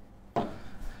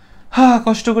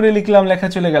কষ্ট করে লিখলাম লেখা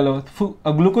চলে গেল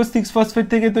গ্লুকোজ 6-ফসফেট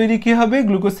থেকে তৈরি কি হবে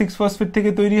গ্লুকোজ 6-ফসফেট থেকে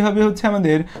তৈরি হবে হচ্ছে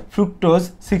আমাদের ফ্রুক্টোজ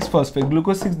 6-ফসফেট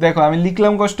গ্লুকোজ 6 দেখো আমি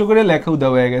লিখলাম কষ্ট করে লেখা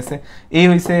উধাও হয়ে গেছে এই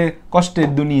হইছে কষ্টের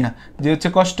দুনিয়া যে হচ্ছে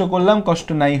কষ্ট করলাম কষ্ট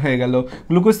নাই হয়ে গেল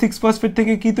গ্লুকোজ 6-ফসফেট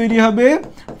থেকে কি তৈরি হবে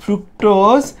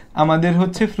ফ্রুক্টোজ আমাদের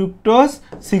হচ্ছে ফ্রুক্টোজ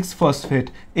 6-ফসফেট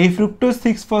এই ফ্রুক্টোজ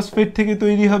 6-ফসফেট থেকে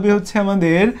তৈরি হবে হচ্ছে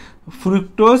আমাদের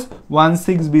ফ্রুক্টোজ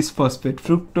 1,6-বিসফসফেট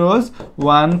ফ্রুক্টোজ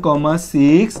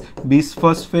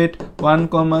 1,6-বিসফসফেট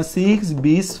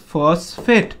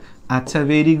 1,6-বিসফসফেট আচ্ছা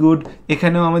ভেরি গুড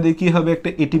এখানেও আমাদের কি হবে একটা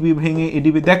এটিপি ভেঙে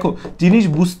এটিপি দেখো জিনিস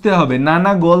বুঝতে হবে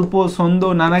নানা গল্প ছন্দ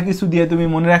নানা কিছু দিয়ে তুমি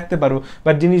মনে রাখতে পারো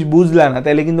বাট জিনিস বুঝলা না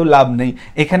তাহলে কিন্তু লাভ নেই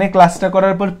এখানে ক্লাসটা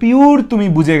করার পর পিওর তুমি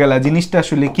বুঝে গেলা জিনিসটা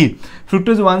আসলে কি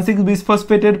ফ্রুক্টোজ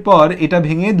 1,6-বিসফসফেটের পর এটা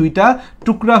ভেঙে দুইটা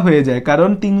টুকরা হয়ে যায় কারণ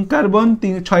 3 কার্বন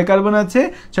 6 কার্বন আছে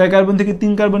 6 কার্বন থেকে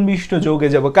 3 কার্বন বিশিষ্ট যৌগে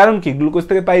যাব কারণ কি গ্লুকোজ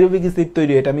থেকে পাইরুভিক অ্যাসিড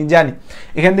তৈরি এটা আমি জানি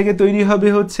এখান থেকে তৈরি হবে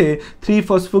হচ্ছে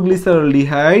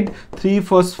 3-ফসফোগ্লিসারলডিহাইড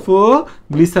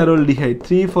 3-ফসফোগ্লিসারলডিহাইড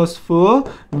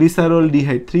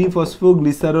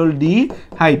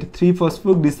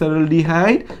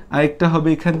 3-ফসফোগ্লিসারলডিহাইড আরেকটা হবে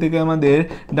এখান থেকে আমাদের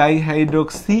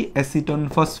dihydroxy acetone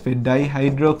phosphate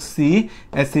dihydroxy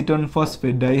acetone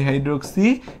phosphate dihydroxy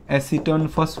acetone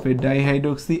phosphate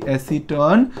dihydroxy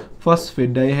acetone phosphate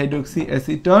dihydroxy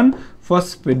acetone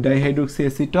phosphate dihydroxy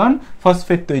acetone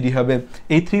phosphate তৈরি হবে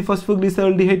এই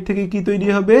 3-ফসফোগ্লিসারলডিহাইড থেকে কি তৈরি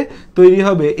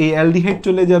হবে এই অ্যালডিহাইড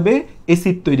চলে যাবে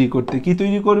অ্যাসিড তৈরি করতে কি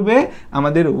তৈরি করবে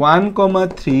আমাদের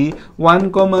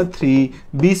 1,3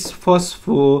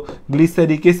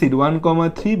 bisphosphoglyceric acid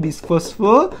 1,3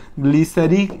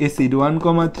 bisphosphoglyceric acid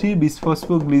 1,3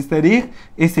 bisphosphoglyceric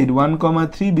acid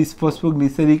 1,3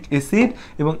 bisphosphoglyceric acid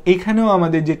এবং এখানেও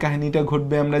আমাদের যে কাহিনীটা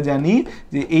ঘটবে আমরা জানি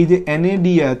যে এই যে NAD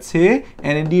আছে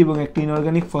NAD এবং একটা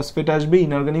ইনঅর্গানিক ফসফেট আসবে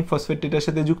ইনঅর্গানিক ফসফেট এটার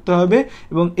সাথে যুক্ত হবে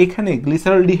এবং এখানে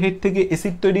গ্লিসারলডিহাইড থেকে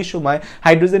অ্যাসিড তৈরির সময়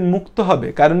হাইড্রোজেন মুক্ত হবে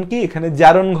কারণ কি এখানে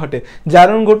জারণ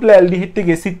ঘটলে অ্যালডিহাইড থেকে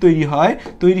অ্যাসিড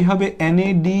তৈরি হবে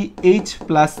NADH+H+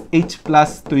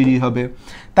 তৈরি হবে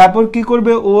তারপর কি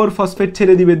করবে ওর ফসফেট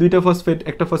ছেড়ে দিবে দুইটা ফসফেট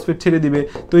একটা ফসফেট ছেড়ে দিবে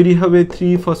তৈরি হবে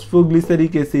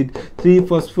 3-ফসফোগ্লিসারিক অ্যাসিড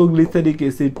 3-ফসফোগ্লিসারিক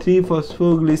অ্যাসিড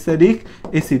 3-ফসফোগ্লিসারিক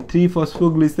অ্যাসিড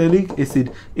 3-ফসফোগ্লিসারিক অ্যাসিড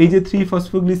এই যে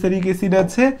 3-ফসফোগ্লিসারিক অ্যাসিড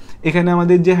আছে এখানে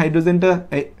আমাদের যে হাইড্রোজেনটা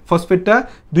ফসফেটটা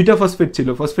দুইটা ফসফেট ছিল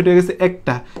ফসফেট হয়ে গেছে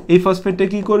একটা এই ফসফেটটা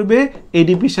কি করবে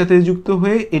এডিপির সাথে যুক্ত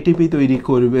হয়ে এটিপি তৈরি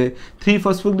করবে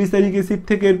 3-ফসফোগ্লিসারিক অ্যাসিড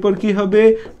থেকে এরপর কি হবে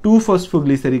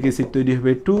 2-ফসফোগ্লিসারিক অ্যাসিড তৈরি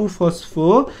হবে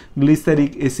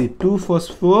 2-ফসফোগ্লিসারিক অ্যাসিড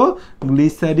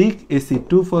 2-ফসফোগ্লিসারিক অ্যাসিড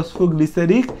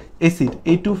 2-ফসফোগ্লিসারিক অ্যাসিড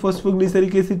এই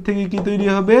 2-ফসফোগ্লিসারিক অ্যাসিড থেকে কি তৈরি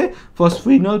হবে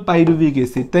ফসফিনল পাইরুভিক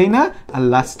অ্যাসিড তাই না আর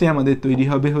লাস্টে আমাদের তৈরি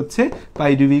হবে হচ্ছে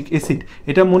পাইরুভিক অ্যাসিড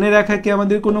এটা মনে রাখা কি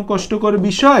আমাদের কোনো কষ্টকর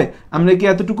বিষয় আমরা কি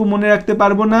এতটুকু মনে রাখতে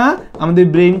পারবো না আমাদের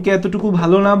ব্রেন কি এতটুকু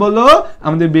ভালো না বলো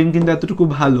আমাদের ব্রেন কিন্তু এতটুকু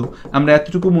ভালো আমরা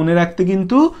এতটুকু মনে রাখতে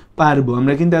কিন্তু পারবো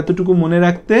আমরা কিন্তু এতটুকু মনে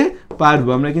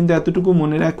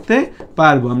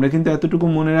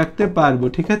রাখতে পারবো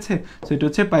ঠিক আছে সো এটা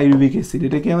হচ্ছে পাইরুভিক অ্যাসিড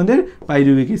এটা কি আমাদের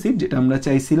পাইরুভিক অ্যাসিড যেটা আমরা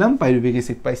চাইছিলাম পাইরুভিক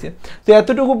অ্যাসিড পাইছে তো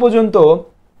এতটুকু পর্যন্ত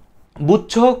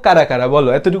বুঝছো কারা কারা বলো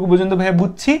এতটুকু পর্যন্ত ভাই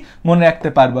বুঝছি মনে রাখতে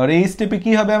পারবো আর এই স্টেপে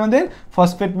কি হবে আমাদের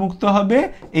ফসফেট মুক্ত হবে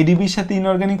এডিপির সাথে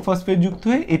ইনঅর্গানিক ফসফেট যুক্ত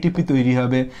হয়ে এটিপি তৈরি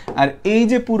হবে আর এই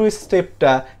যে পুরো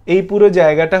স্টেপটা এই পুরো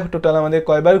জায়গাটা টোটাল আমাদের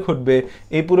কয়বার ঘটবে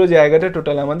এই পুরো জায়গাটা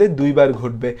টোটাল আমাদের দুইবার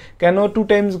ঘটবে কেন 2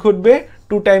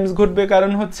 টাইমস ঘটবে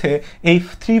কারণ হচ্ছে এই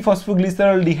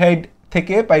 3-ফসফোগ্লিসারলডিহাইড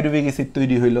থেকে পাইরুভিক অ্যাসিড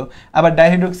তৈরি হইলো আবার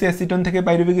ডাইহাইড্রক্সি অ্যাসিটন থেকে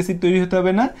পাইরুভিক অ্যাসিড তৈরি হতে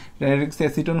হবে না ডাইহাইড্রক্সি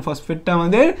অ্যাসিটন ফসফেটটা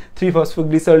আমাদের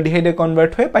 3-ফসফোগ্লিসারলডিহাইডে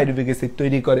কনভার্ট হয়ে পাইরুভিক অ্যাসিড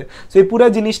তৈরি করে সো এই পুরো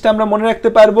জিনিসটা আমরা মনে রাখতে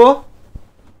পারবো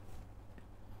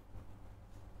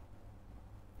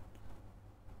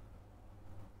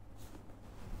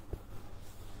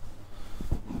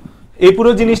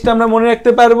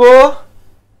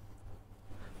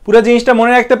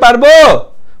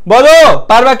বলো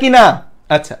পারবা কিনা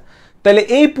আচ্ছা তাহলে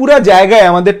এই পুরো জায়গায়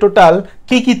আমাদের টোটাল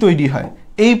কি তৈরি হয়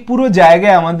এই পুরো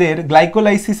জায়গায় আমাদের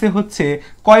গ্লাইকোলাইসিসে হচ্ছে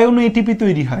কয় অণু এটিপি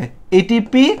তৈরি হয়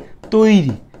এটিপি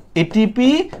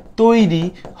তৈরি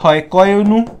হয় কয়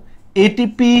অণু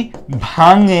এটিপি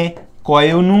ভাঙে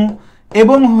কয় অণু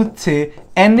এবং হচ্ছে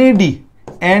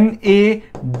NADH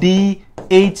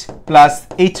প্লাস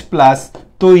H প্লাস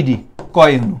তৈরি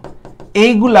কয় অণু?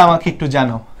 এইগুলো আমাকে একটু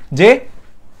জানাও, যে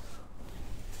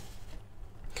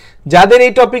যাদের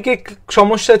এই টপিকে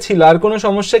সমস্যা ছিল। আর কোনো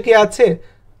সমস্যা কি আছে?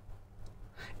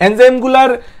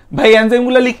 এনজাইমগুলার ভাই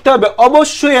এনজাইমগুলো লিখতে হবে,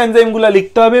 অবশ্যই এনজাইমগুলো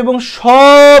লিখতে হবে, এবং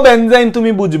সব এনজাইম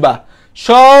তুমি বুঝবা,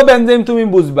 সব এনজাইম তুমি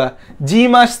বুঝবা।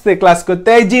 জিম আসছে ক্লাস করতে,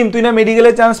 এই জিম তুই না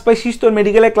মেডিকেলে চান্স পাইছিস, তোর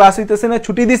মেডিকেলে ক্লাস হইতেছে না,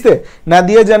 ছুটি দিছে না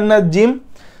দিয়ে জান্নাত জিম।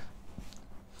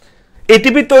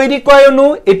 এটিপি তৈরি কয় অণু,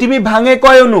 এটিপি ভাঙে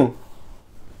কয় অণু,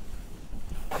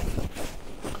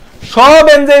 সব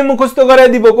এনজাইম মুখস্থ করে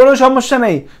দিব, কোনো সমস্যা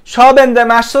নাই। সব এনজাইম।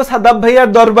 আসছো সাদাব ভাইয়ার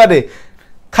দরবারে,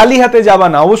 খালি হাতে যাবা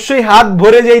না, অবশ্যই হাত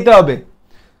ভরে যাইতে হবে।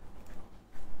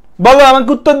 বলো আমাকে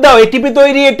উত্তর দাও। এটিপি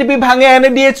তৈরি, এটিপি ভাঙে,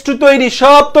 NADH2 তৈরি,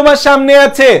 সব তোমার সামনে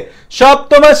আছে, সব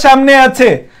তোমার সামনে আছে।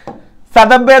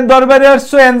 সাদাব ভাইয়ার দরবারে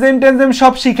আসছো, এনজাইম টেনজাইম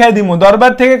সব শিখাই দিমু।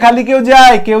 দরবার থেকে খালি কেউ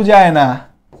যায়? কেউ যায় না।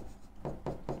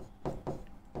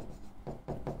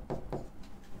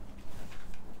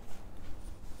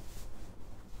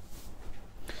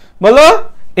 বলো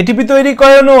এটিপি তৈরি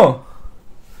কয় অণু,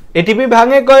 এটিপি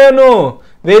ভাঙে কয় অণু?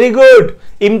 Very good.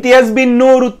 ইমতিয়াজ বিন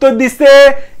নূর উত্তর দিচ্ছে।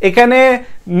 এখানে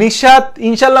নিশাত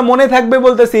ইনশাআল্লাহ মনে থাকবে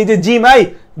বলতেছি। এই যে জিম, আই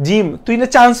জিম তুই না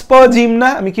চান্স পাওয়া জিম না?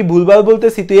 আমি কি ভুলভাল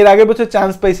বলতেছি? তুই এর আগের বছর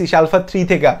চান্স পাইছিস আলফা 3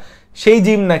 থেকে, সেই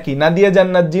জিম নাকি? নাদিয়া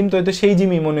জান্নাত জিম, তো এটা সেই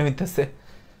জিমই মনে হইতেছে।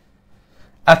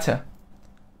 আচ্ছা,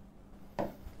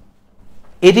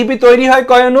 এটিপি তৈরি হয়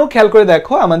কয় অণু? খেয়াল করে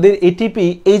দেখো, আমাদের এটিপি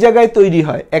এই জায়গায় তৈরি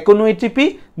হয় এক অণু এটিপি,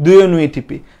 দুই অণু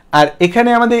এটিপি। আর এখানে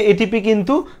আমাদের এটিপি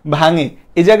কিন্তু ভাঙে,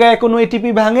 এই জায়গায় এক অণু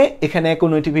এটিপি ভাঙে, এখানে এক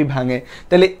অণু এটিপি ভাঙে।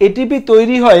 তাহলে এটিপি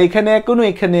তৈরি হয় এখানে এক অণু,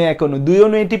 এখানে এক অণু, দুই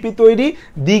অণু এটিপি তৈরি,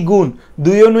 দ্বিগুণ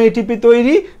দুই অণু এটিপি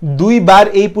তৈরি, দুইবার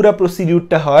এই পুরো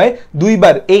প্রসিডিউরটা হয়,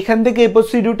 দুইবার এইখান থেকে এই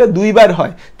প্রসিডিউরটা দুইবার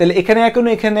হয়। তাহলে এখানে এক অণু,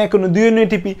 এখানে এক অণু, দুই অণু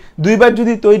এটিপি দুইবার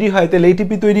যদি তৈরি হয়, তাহলে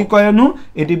এটিপি তৈরি কয় অণু?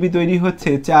 এটিপি তৈরি হচ্ছে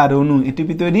 4 অণু।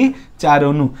 এটিপি তৈরি 4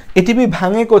 অণু। এটিপি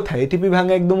ভাঙে কোথায়? এটিপি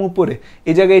ভাঙে একদম উপরে,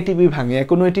 এই জায়গায় এটিপি ভাঙে, এক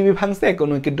অণু এটিপি ভাঙছে, এক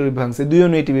অণু এটিপি ভাঙছে, দুই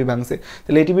অণু এটিপি ভাঙছে।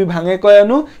 তাহলে এটিপি ভাঙে কয়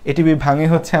অণু? এটিপি ভাঙে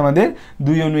হচ্ছে আমাদের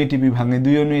দুই অণু এটিপি ভাঙে,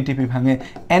 দুই অণু এটিপি ভাঙে।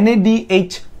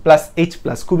 NADH প্লাস H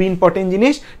প্লাস, খুবই ইম্পর্টেন্ট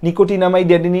জিনিস। নিকোটিনামাইড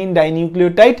অ্যাডেনিন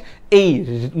ডাইনিউক্লিওটাইড, এই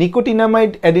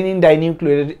নিকোটিনামাইড অ্যাডেনিন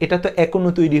ডাইনিউক্লিওটাইড এটা তো এক অণু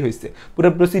তৈরি হয়েছে, পুরো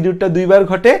প্রসিডিউরটা দুইবার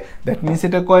ঘটে, দ্যাট মিনস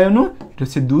এটা কয় অণু? এটা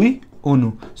হচ্ছে 2 অণু।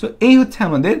 সো এই হচ্ছে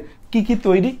আমাদের কি কি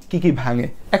তৈরি, কি কি ভাঙে।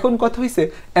 এখন কথা হইছে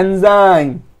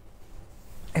এনজাইম,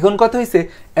 এখন কথা হইছে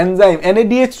এনজাইম।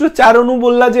 NADH2 4 অণু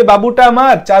বললা যে বাবুটা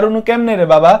আমার, 4 অণু কেমনে রে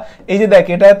বাবা? এই যে দেখ,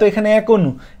 এটা তো এখানে এক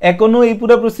অণু, এক অণু, এই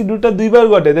পুরো প্রসিডিউরটা দুইবার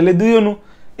ঘটে, তাহলে 2 অণু।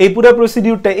 এই পুরো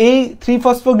প্রসিডিউরটা এই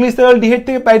 3-ফসফোগ্লিসারল-ডিহাইড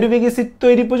থেকে পাইরুভিক অ্যাসিড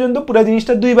তৈরি পর্যন্ত পুরো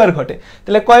জিনিসটা দুইবার ঘটে,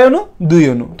 তাহলে কয় অণু? 2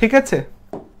 অণু। ঠিক আছে,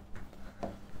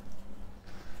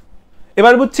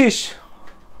 এবার বুঝছিস?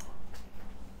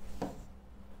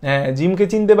 হ্যাঁ, জিমকে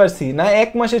চিনতে পারছি না?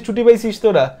 1 মাসের ছুটি পাইছিস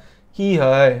তোরা? কি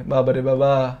হয় বাবারে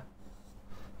বাবা,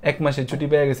 1 মাসের ছুটি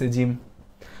পেয়ে গেছে জিম।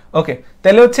 ওকে,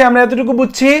 তাহলে হচ্ছে আমরা এতটুকু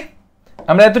বুঝছি,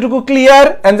 আমরা এতটুকু ক্লিয়ার।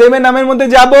 এনজাইমের নামের মধ্যে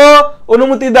যাব,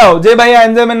 অনুমতি দাও যে ভাইয়া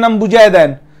এনজাইমের নাম বুঝিয়ে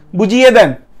দেন, বুঝিয়ে দেন।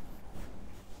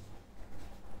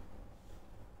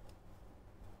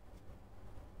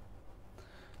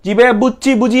 জি ভাইয়া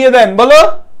বুঝছি, বুঝিয়ে দেন, বলো।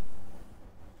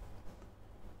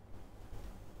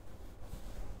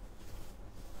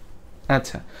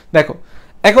 আচ্ছা দেখো,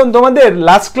 এখন তোমাদের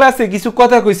লাস্ট ক্লাসে কিছু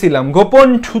কথা কইছিলাম, গোপন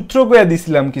সূত্র কইয়া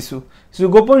দিছিলাম, কিছু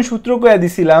গোপন সূত্র কইয়া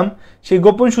দিছিলাম। সেই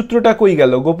গোপন সূত্রটা কই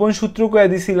গেল? গোপন সূত্র কইয়া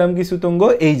দিছিলাম কিছু তঙ্গ,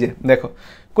 এই যে দেখো,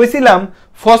 কইছিলাম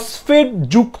ফসফেট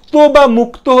যুক্ত বা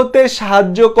মুক্ত হতে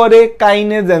সাহায্য করে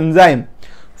কাইনেজ এনজাইম।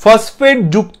 ফসফেট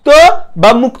যুক্ত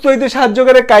বা মুক্ত হইতে সাহায্য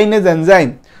করে কাইনেজ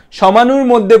এনজাইম। সমাণুর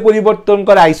মধ্যে পরিবর্তন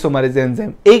করে আইসোমারেজ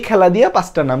এনজাইম। এই খেলা দিয়া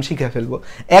 5টা নাম শিখে ফেলবো,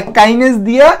 এক কাইনেজ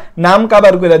দিয়া নাম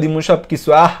কাভার করে দিমু সবকিছু।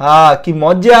 আহা কি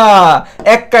মজা,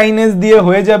 এক কাইনেজ দিয়ে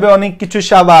হয়ে যাবে অনেক কিছু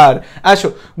সাবার। আসো,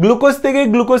 গ্লুকোজ থেকে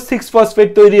গ্লুকোজ 6 ফসফেট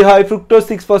তৈরি হয়, ফ্রুক্টোজ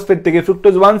 6 ফসফেট থেকে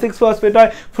ফ্রুক্টোজ 1,6 ফসফেট হয়।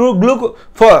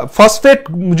 ফসফেট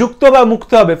যুক্ত বা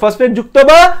মুক্ত হবে, ফসফেট যুক্ত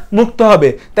বা মুক্ত হবে,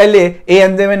 তাইলে এই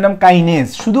এনজাইমের নাম কাইনেজ।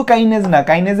 শুধু কাইনেজ না,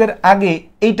 কাইনেজের আগে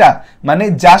এইটা, মানে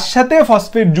যার সাথে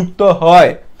ফসফেট যুক্ত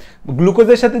হয়,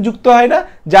 গ্লুকোজের সাথে যুক্ত হয় না,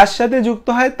 যার সাথে যুক্ত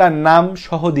হয় তার নাম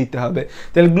সহ দিতে হবে।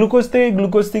 তাহলে গ্লুকোজ থেকে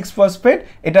গ্লুকোজ 6 ফসফেট,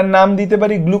 এটার নাম দিতে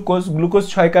পারি গ্লুকোজ। গ্লুকোজ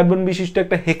 6 কার্বন বিশিষ্ট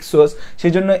একটা হেক্সোজ,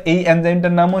 সেজন্য এই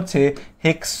এনজাইমটার নাম হচ্ছে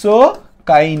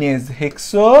হেক্সোকাইনেজ।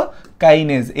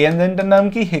 হেক্সোকাইনেজ, এই এনজাইমটার নাম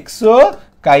কি?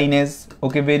 হেক্সোকাইনেজ।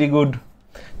 ওকে, ভেরি গুড।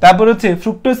 তারপর হচ্ছে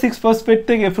ফ্রুক্টোজ 6 ফসফেট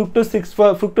থেকে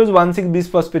ফ্রুক্টোজ 1,6 বিস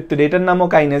ফসফেট তৈরি, এটার নামও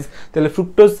কাইনেজ। তাহলে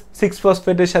ফ্রুক্টোজ 6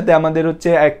 ফসফেটের সাথে আমাদের হচ্ছে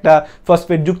একটা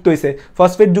ফসফেট যুক্ত হয়েছে,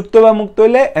 ফসফেট যুক্ত বা মুক্ত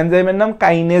হইলে এনজাইমের নাম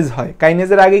কাইনেজ হয়।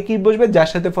 কাইনেজের আগে কি বসবে, যার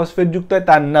সাথে ফসফেট যুক্ত হয়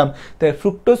তার নাম। তাই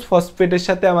ফ্রুক্টোজ ফসফেটের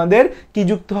সাথে আমাদের কি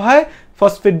যুক্ত হয়,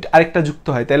 ফসফেট আরেকটা যুক্ত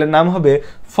হয়, তাহলে নাম হবে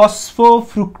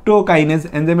ফসফোফ্রুক্টোকাইনেজ।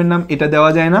 এনজাইমের নাম এটা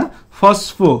দেওয়া যায় না,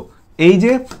 ফসফো, এই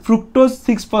যে ফ্রুক্টোজ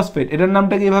 6 ফসফেট, এটার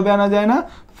নামটাকে এভাবে আনা যায় না,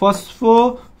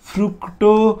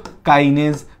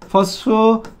 ফসফোফ্রুক্টোকাইনেজ,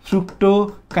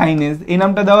 ফসফোফ্রুক্টোকাইনেজ এই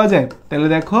নামটা দেওয়া যায়। তাহলে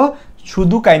দেখো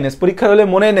শুধু কাইনেজ, পরীক্ষার হলে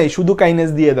মনে নেই শুধু কাইনেজ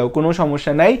দিয়ে দাও, কোনো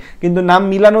সমস্যা নাই, কিন্তু নাম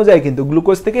মিলানো যায়। কিন্তু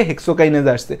গ্লুকোজ থেকে হেক্সোকাইনেজ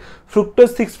আসছে, ফ্রুক্টোজ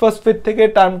 6 ফসফেট থেকে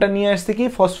টার্মটা নিয়ে আসছে কি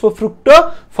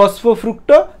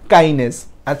ফসফোফ্রুক্টোকাইনেজ।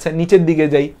 আচ্ছা নিচের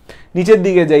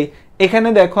দিকে যাই, এখানে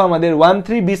দেখো আমাদের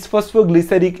 1,3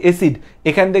 বিসফসফোগ্লিসারিক অ্যাসিড,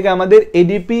 এখান থেকে আমাদের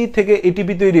এডিপি থেকে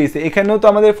এটিপি তৈরি হয়েছে, এখানেও তো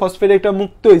আমাদের ফসফেট একটা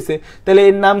মুক্ত হয়েছে, তাহলে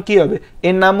এর নাম কি হবে,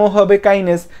 এর নামও হবে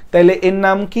কাইনেজ। তাহলে এর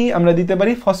নাম কি আমরা দিতে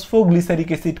পারি, ফসফোগ্লিসারিক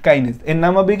অ্যাসিড কাইনেজ। এর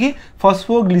নাম হবে কি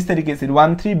ফসফোগ্লিসারিক অ্যাসিড।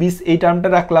 1,3 বিস এই টার্মটা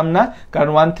রাখলাম না, কারণ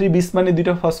 1,3 বিস মানে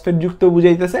দুইটা ফসফেট যুক্ত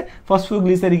বুঝাইতেছে,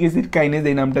 ফসফোগ্লিসারিক অ্যাসিড কাইনেজ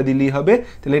এই নামটা দিলেই হবে।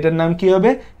 তাহলে এটার নাম কি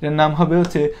হবে, এটার নাম হবে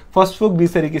হচ্ছে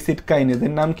ফসফোগ্লিসারিক অ্যাসিড কাইনেজ।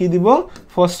 এর নাম কি দিব,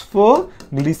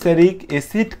 phosphoglyceric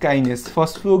acid kinase,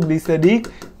 phosphoglyceric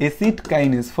acid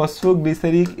kinase,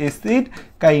 phosphoglyceric acid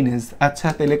kinase. আচ্ছা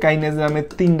তাহলে কাইনেজ নামে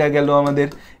 3টা গেল আমাদের।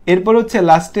 এরপর হচ্ছে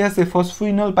লাস্টে আছে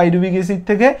ফসফোইনল পাইরুভিক অ্যাসিড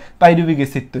থেকে পাইরুভিক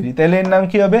অ্যাসিড তৈরি, তাহলে এর নাম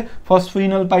কি হবে,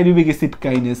 ফসফোইনল পাইরুভিক অ্যাসিড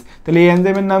কাইনেজ। তাহলে এই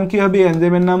এনজাইমের নাম কি হবে,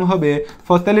 এনজাইমের নাম হবে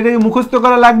তাহলে এটা কি মুখস্থ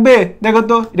করা লাগবে, দেখো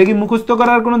তো এটা কি মুখস্থ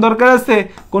করার কোনো দরকার আছে,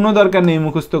 কোনো দরকার নেই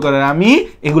মুখস্থ করার, আমি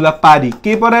এগুলা পারি।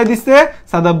 কে পড়ায় দিছে,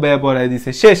 সাদাব ভাইয়া পড়ায় দিছে,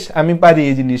 শেষ, আমি পারি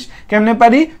এই জিনিস। কেমনে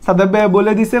পারি, সাদাব ভাইয়া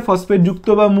বলে দিছে ফসফেট যুক্ত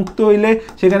বা মুক্ত হইলে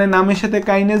সেখানে নামের সাথে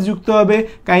কাইনেজ যুক্ত হবে,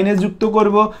 কাইনেজ যুক্ত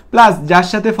করব প্লাস যার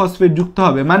সাথে ফসফেট যুক্ত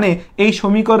হবে, মানে এই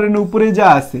সমীকরণের উপরে যা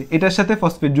আছে এটার সাথে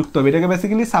ফসফেট যুক্ত হবে, এটাকে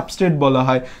বেসিক্যালি সাবস্ট্রেট বলা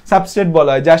হয়। সাবস্ট্রেট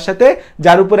বলা হয় যার সাথে,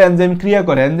 যার উপর এনজাইম ক্রিয়া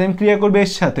করে, এনজাইম ক্রিয়া করবে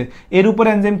এর সাথে, এর উপর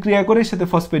এনজাইম ক্রিয়া করে এর সাথে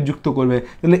ফসফেট যুক্ত করবে,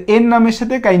 তাহলে এর নামের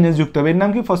সাথে কাইনেজ যুক্ত হবে। এর নাম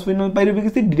কি, ফসফোইনল পাইরুভিক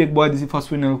অ্যাসিড, ডিরেক্ট বয় দিছি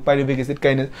ফসফোইনল pyruvic acid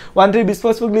kinase. 1,3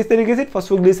 bisphosphoglyceric acid,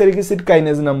 phosphoglyceric acid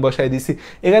kinase নাম বসাই দিছি।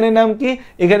 এখানে নাম কি,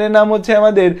 এখানে নাম হচ্ছে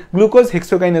আমাদের গ্লুকোজ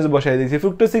হেক্সোকাইনেজ বসাই দিছি,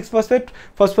 ফ্রুক্টোজ 6 ফসফেট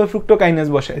ফসফোফ্রুক্টোকাইনেজ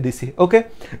বসাই দিছি। ওকে,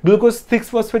 গ্লুকোজ 6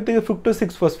 ফসফেট থেকে ফ্রুক্টোজ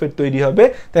 6 ফসফেট তৈরি হবে,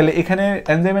 তাহলে এখানে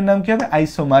এনজাইমের নাম কি হবে,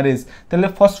 আইসোমারেজ। তাহলে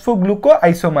ফসফোগ্লুকো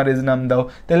আইসোমারেজ নাম দাও,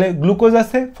 তাহলে গ্লুকোজ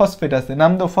আছে ফসফেট আছে,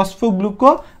 নাম দাও ফসফোগ্লুকো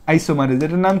আইসোমারেজ।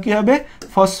 এটার নাম কি হবে,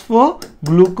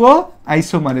 ফসফোগ্লুকো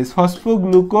আইসোমারেজ,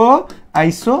 ফসফোগ্লুকো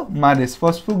আইসোমারেজ,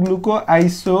 ফসফোগ্লুকো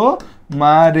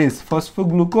আইসোমারেজ,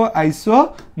 ফসফোগ্লুকো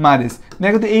আইসোমারেজ।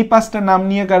 দেখো তো এই 5টা নাম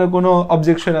নিয়ে কারো কোনো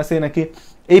অবজেকশন আছে নাকি,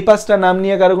 এই 5টা নাম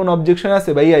নিয়ে কারো কোনো অবজেকশন আছে,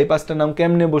 ভাইয়া এই 5টা নাম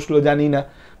কেমনে বসলো জানি না,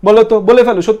 বলো তো, বলে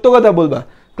ফেলো, সত্য কথা বলবা,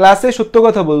 ক্লাসে সত্য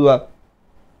কথা বলবা।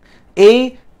 এই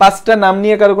 5টা নাম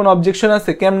নিয়ে কারো কোনো অবজেকশন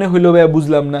আছে, কেমনে হইলো ভাইয়া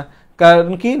বুঝলাম না,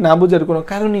 কারণ কি না বোঝার কোনো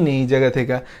কারণই নেই এই জায়গা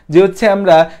থেকে, যে হচ্ছে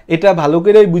আমরা এটা ভালো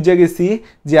করেই বুঝে গেছি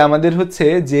যে আমাদের হচ্ছে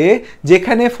যে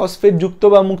যেখানে ফসফেট যুক্ত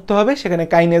বা মুক্ত হবে সেখানে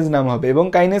কাইনেজ নাম হবে, এবং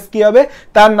কাইনেজ কি হবে,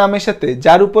 তার নামের সাথে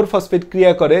যার উপর ফসফেট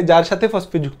ক্রিয়া করে, যার সাথে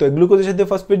ফসফেট যুক্ত হয়, গ্লুকোজের সাথে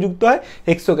ফসফেট যুক্ত হয়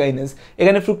হেক্সোকাইনেজ।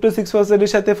 এখানে ফ্রুক্টোজ 6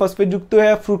 ফসফেটের সাথে ফসফেট যুক্ত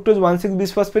হয়ে ফ্রুক্টোজ 1,6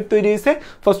 বিসফসফেট তৈরি হয়েছে,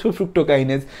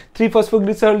 ফসফোফ্রুক্টোকাইনেজ। 3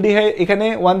 ফসফোগ্লিসারলডিহাইড, এখানে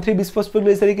 1,3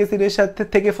 বিসফসফোগ্লিসারিক অ্যাসিডের সাথে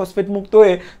থেকে ফসফেট মুক্ত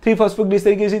হয়ে 3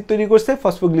 ফসফোগ্লিসারিক অ্যাসিড তৈরি করছে,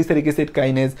 ফসফোগ্লিসারিক অ্যাসিড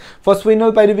কাইনেজ।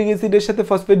 ফসফোইনল পাইরুভিক অ্যাসিডের সাথে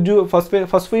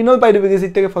ফসফোইনল পাইরুভিক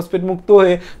অ্যাসিড থেকে ফসফেট মুক্ত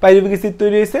হয়ে পাইরুভিক অ্যাসিড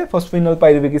তৈরি হয়েছে, ফসফোইনল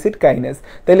পাইরুভিক অ্যাসিড কাইনেজ।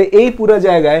 তাহলে এই পুরো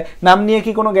জায়গায় নাম নিয়ে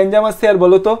কি কোনো গ্যাঞ্জাম আছে আর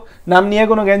বলো তো, নাম নিয়ে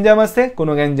কোনো গ্যাঞ্জাম আছে,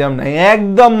 কোনো গ্যাঞ্জাম নাই,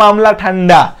 একদম মামলা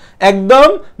ঠান্ডা, একদম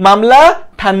মামলা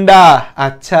ঠান্ডা।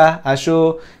 আচ্ছা আসো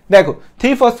দেখো,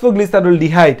 3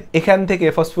 ফসফোগ্লিসারলডিহাইড, এখান থেকে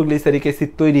ফসফোগ্লিসারিক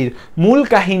অ্যাসিড তৈরির মূল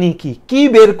কাহিনী কি, কি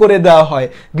বের করে দেওয়া হয়,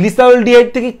 গ্লিসারলডিহাইড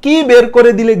থেকে কি বের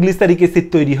করে দিলে গ্লিসারিক অ্যাসিড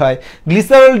তৈরি হয়,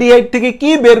 গ্লিসারলডিহাইড থেকে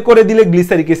কি বের করে দিলে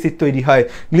গ্লিসারিক অ্যাসিড তৈরি হয়,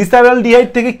 গ্লিসারলডিহাইড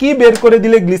থেকে কি বের করে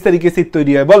দিলে গ্লিসারিক অ্যাসিড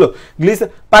তৈরি হয়, বলো।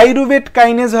 পাইরুভেট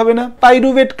কাইনেজ হবে না,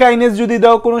 পাইরুভেট কাইনেজ যদি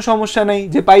দাও কোনো সমস্যা নাই,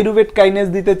 যে পাইরুভেট কাইনেজ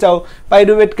দিতে চাও,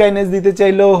 পাইরুভেট কাইনেজ দিতে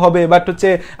চাইলেও হবে, বাট হচ্ছে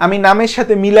আমি নামের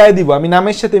সাথে মিলায় দিব, আমি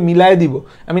নামের সাথে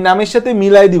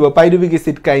মিলায় দিব পাইরুভিক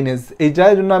অ্যাসিড কাইনেজ,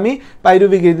 এইটার জন্য আমি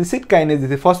পাইরুভিক অ্যাসিড কাইনেজ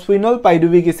দিছি, ফসফোইনল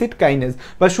পাইরুভিক অ্যাসিড কাইনেজ।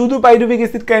 বা শুধু পাইরুভিক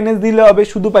অ্যাসিড কাইনেজ দিলে হবে,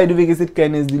 শুধু পাইরুভিক অ্যাসিড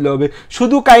কাইনেজ দিলে হবে,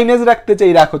 শুধু কাইনেজ রাখতে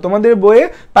চাই রাখো, তোমাদের বইয়ে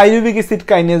পাইরুভিক অ্যাসিড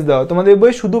কাইনেজ দাও, তোমাদের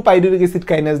বইয়ে শুধু পাইরুভিক অ্যাসিড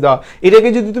কাইনেজ দাও, এটাকে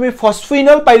যদি তুমি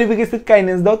ফসফোইনল পাইরুভিক অ্যাসিড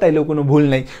কাইনেজ দাও তাইলেও কোনো ভুল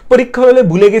নাই। পরীক্ষা হলে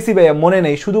ভুলে গেছি ভাইয়া মনে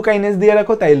নাই, শুধু কাইনেজ দিয়ে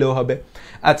রাখো তাইলেও হবে।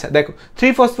 আচ্ছা দেখো,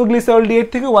 3 ফসফোগ্লিসারলডিহাইড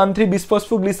থেকে 1,3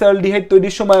 বিসফসফোগ্লিসারলডিহাইড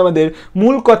তৈরির সময় আমাদের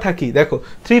মূল কথা কি, দেখো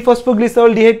 3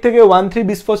 ফসফোগ্লিসারলডিহাইড থেকে 1,3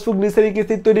 বিসফসফোগ্লিসারিক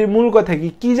অ্যাসিড তৈরির মূল কথা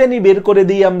কি জানি বের করে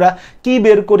দিই আমরা, কি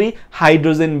বের করি,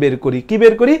 হাইড্রোজেন বের করি। কি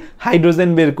বের করি? হাইড্রোজেন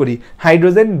বের করি।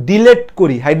 হাইড্রোজেন ডিলেট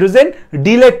করি, হাইড্রোজেন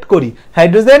ডিলেট করি,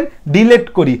 হাইড্রোজেন ডিলেট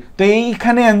করি। তো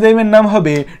এইখানে এনজাইমের নাম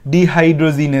হবে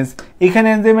ডিহাইড্রোজিনেজ। এখানে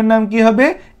এনজাইমের নাম কি হবে?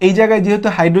 এই জায়গায় যেহেতু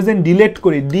হাইড্রোজেন ডিলেট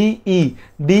করি, ডিই,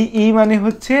 ডিই মানে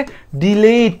হচ্ছে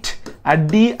ডিলেট, আর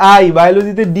ডিআই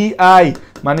বায়োলজিতে ডিআই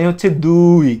মানে হচ্ছে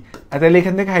 2। আর তাহলে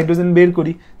এখান থেকে হাইড্রোজেন বের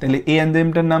করি, তাহলে এই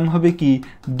এনজাইমটার নাম হবে কি?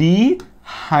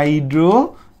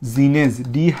 Dehydrogenase,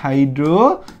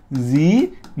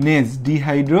 dehydrogenase,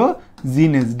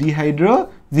 dehydrogenase,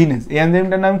 dehydrogenase. এই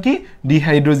এনজাইমটার নাম কি?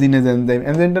 Dehydrogenase enzyme.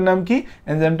 এনজাইমটার নাম কি?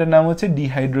 এনজাইমটার নাম হচ্ছে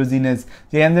ডিহাইড্রোজিনেজ।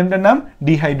 যে এনজাইমটার নাম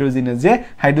ডিহাইড্রোজিনেজ, যে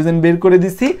হাইড্রোজেন বের করে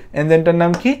দিছি, এনজাইমটার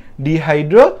নাম কি?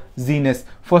 ডিহাইড্রোজিনেজ।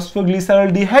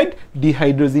 ফসফোগ্লিসারলডিহাইড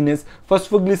dehydrogenase,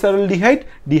 ফসফোগ্লিসারলডিহাইড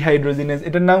dehydrogenase.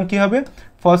 এটার নাম কি হবে?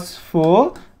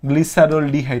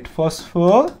 ফসফোগ্লিসারলডিহাইড,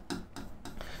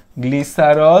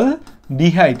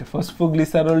 ফসফোগ্লিসারলডিহাইড,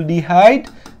 ফসফোগ্লিসারলডিহাইড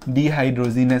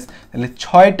ডিহাইড্রোজিনেজ। তাহলে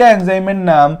 6টা এনজাইমের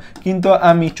নাম কিন্তু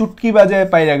আমি চুটকি বাজায়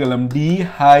পাইয়া গেলাম।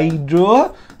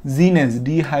 ডিহাইড্রোজিনেজ,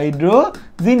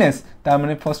 ডিহাইড্রোজিনেজ, তার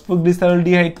মানে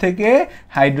ফসফোগ্লিসারলডিহাইড থেকে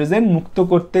হাইড্রোজেন মুক্ত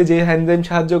করতে যে এনজাইম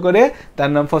সাহায্য করে তার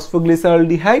নাম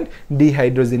ফসফোগ্লিসারলডিহাইড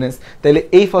ডিহাইড্রোজিনেজ। তাহলে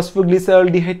এই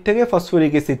ফসফোগ্লিসারলডিহাইড থেকে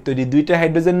ফসফরিক অ্যাসিড তৈরি, 2টা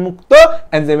হাইড্রোজেন মুক্ত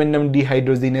এনজাইমের নাম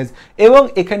ডিহাইড্রোজিনেজ। এবং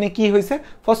এখানে কি হয়েছে?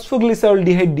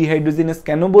 ফসফোগ্লিসারলডিহাইড ডিহাইড্রোজিনেজ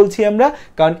কেন বলছি আমরা?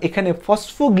 কারণ এখানে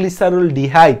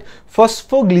ফসফোগ্লিসারলডিহাইড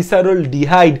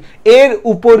এর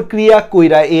উপর ক্রিয়া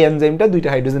কইরা এই এনজাইমটা 2টা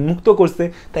হাইড্রোজেন মুক্ত করছে,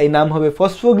 তাই নাম হবে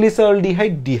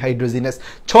ফসফোগ্লিসারলডিহাইড ডিহাইড্রোজিনেজ।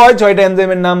 6টা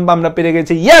এনজাইমের নাম আমরা পেরে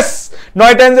গেছি। ইয়েস,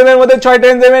 9টা এনজাইমের মধ্যে 6টা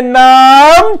এনজাইমের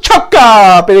নাম ছক্কা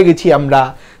পেরে গেছি আমরা।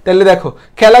 তাহলে দেখো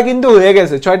খেলা কিন্তু হয়ে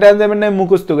গেছে, 6টা এনজাইমের নাম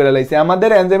মুখস্থ করে লাইছে। আমাদের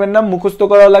এনজাইমের নাম মুখস্থ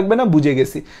করা লাগবে না, বুঝে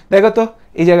গেছি। দেখো তো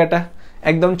এই জায়গাটা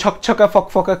একদম ছকছকা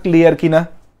ফকফকা ক্লিয়ার কিনা?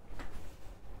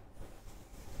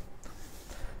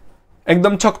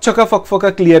 একদম ছকছকা ফকফকা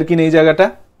ক্লিয়ার কিনা? এই জায়গাটা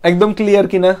একদম ক্লিয়ার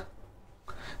কিনা?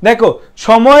 দেখো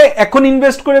সময় এখন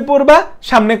ইনভেস্ট করে পড়বা,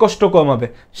 সামনে কষ্ট কম হবে।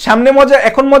 সামনে মজা,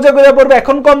 এখন মজা করে পড়বা,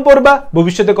 এখন কম পড়বা,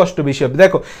 ভবিষ্যতে কষ্ট বেশি হবে।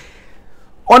 দেখো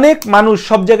অনেক মানুষ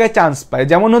সব জায়গায় চান্স পায়,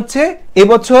 যেমন হচ্ছে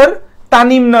এবছর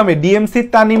তানিম নামে, ডিএমসির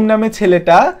তানিম নামে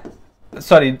ছেলেটা,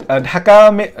 সরি ঢাকা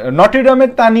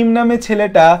নটরডেমের তানিম নামে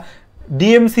ছেলেটা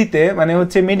ডিএমসিতে মানে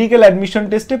হচ্ছে মেডিকেল অ্যাডমিশন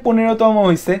টেস্টে 15তম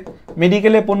হয়েছে,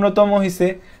 মেডিকেলে 15তম হয়েছে,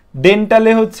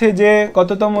 ডেন্টালে হচ্ছে যে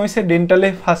কততম হয়েছে? ডেন্টালে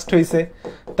ফার্স্ট হয়েছে,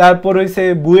 তারপর হয়েছে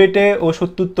বুয়েটে ও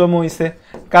 70তম হয়েছে।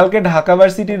 কালকে ঢাকা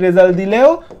ভার্সিটির রেজাল্ট দিলেও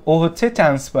ও হচ্ছে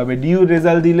চান্স পাবে, ডিইউ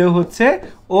রেজাল্ট দিলেও হচ্ছে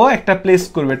ও একটা প্লেস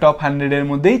করবে, টপ 100 এর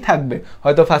মধ্যেই থাকবে,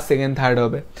 হয়তো ফার্স্ট সেকেন্ড থার্ড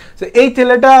হবে। তো এই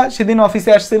ছেলেটা সেদিন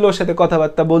অফিসে আসছিল, ওর সাথে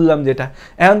কথাবার্তা বললাম। যেটা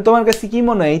এখন তোমার কাছে কি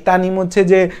মনে হয়? এই তানিম হচ্ছে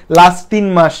যে লাস্ট 3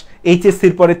 মাস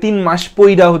এইচএসসির পরে 3 মাস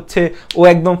পইরা হচ্ছে ও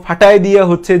একদম ফাটায় দিয়ে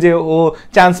হচ্ছে যে ও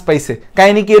চান্স পাইছে,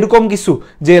 কাহিনী কি এরকম কিছু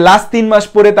যে লাস্ট 3 মাস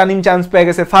পরে তানিম চান্স পেয়ে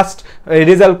গেছে, ফার্স্ট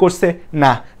রেজাল্ট করছে?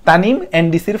 না, তানিম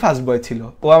এনডিসির ফার্স্ট বয় ছিল।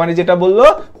 ও মানে যেটা বললো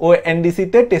ও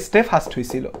এনডিসিতে টেস্টে ফার্স্ট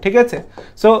হয়েছিল, ঠিক আছে?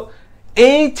 সো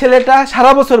এই ছেলেটা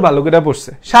সারা বছর ভালো করে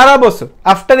পড়ছে, সারা বছর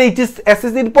আফটার এইচএস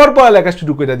এসএসসির পর পড়ালেখা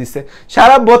শুরু করে দিছে,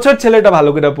 সারা বছর ছেলেটা ভালো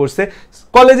করে পড়ছে,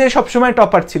 কলেজে সবসময়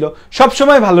টপার ছিল,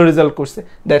 সবসময় ভালো রেজাল্ট করছে,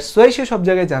 দ্যাটস ওয়াই সে সব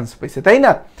জায়গায় চান্স পাইছে, তাই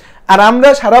না? আর আমরা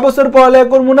সারা বছর পড়ালেখা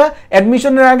করবো না,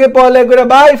 অ্যাডমিশনের আগে পড়ালেখা করে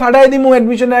ভাই ফাটাই দিমু,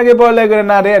 অ্যাডমিশনের আগে পড়ালেখা করে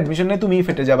না রে, অ্যাডমিশনে তুমিই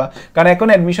ফেটে যাবা। কারণ এখন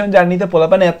অ্যাডমিশন জার্নিতে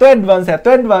পোলাপান এত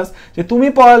অ্যাডভান্স যে তুমি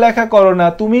পড়ালেখা করো না,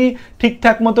 তুমি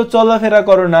ঠিকঠাক মতো চলাফেরা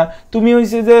করো না, তুমি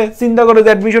হইছে যে চিন্তা করো যে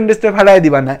অ্যাডমিশন টেস্টে ফাটাই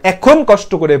দিবা না। এখন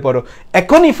কষ্ট করে পড়ো,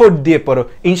 এখন ইফোর্ট দিয়ে পড়ো,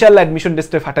 ইনশাল্লাহ অ্যাডমিশন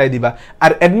টেস্টে ফাটাই দিবা।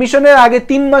 আর অ্যাডমিশনের আগে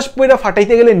 3 মাস পরে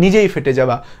ফাটাইতে গেলে নিজেই ফেটে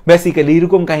যাবা, বেসিক্যালি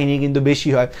এরকম কাহিনী কিন্তু বেশি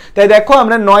হয়। তাই দেখো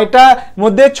আমরা 9টার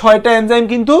মধ্যে 6টা এনজাইম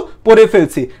কিন্তু পড়ে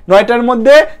ফেলছি, 9টার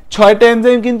মধ্যে 6টা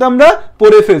এনজাইম কিন্তু আমরা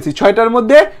পড়ে ফেলছি, 6টার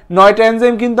মধ্যে 9টা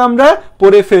এনজাইম কিন্তু আমরা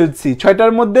পড়ে ফেলছি,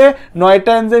 6টার মধ্যে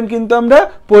 9টা এনজাইম কিন্তু আমরা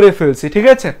পড়ে ফেলছি, ঠিক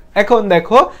আছে? এখন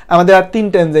দেখো আমাদের আর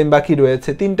 3টা এনজাইম বাকি রয়েছে,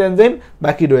 3টা এনজাইম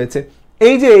বাকি রয়েছে।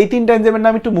 এই যে এই 3টা এনজাইমের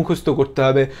নাম একটু মুখস্থ করতে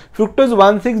হবে। ফ্রুক্টোজ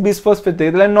 1,6 বিসফসফেট থেকে,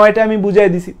 তাহলে 9টা আমি বুঝাই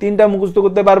দিছি, 3টা মুখস্থ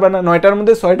করতে পারবা না, 9টার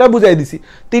মধ্যে 6টা বুঝাই দিছি,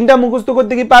 3টা মুখস্থ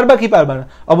করতে কি পারবা কি পারবা না?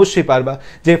 অবশ্যই পারবা।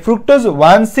 যে ফ্রুক্টোজ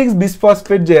 1,6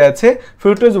 বিসফসফেট যে আছে,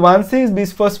 ফ্রুক্টোজ 1,6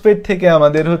 বিসফসফেট থেকে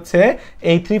আমাদের হচ্ছে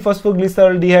এই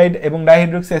 3-ফসফোগ্লিসারলডিহাইড এবং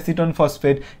ডাইহাইড্রোক্সি অ্যাসিটোন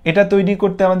ফসফেট, এটা তৈরি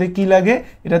করতে আমাদের কি লাগে?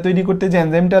 এটা তৈরি করতে যে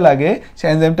এনজাইমটা লাগে সেই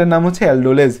এনজাইমটার নাম হচ্ছে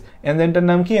অ্যালডোলেজ। এনজাইমটার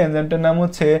নাম কি? এনজাইমটার নাম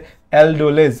হচ্ছে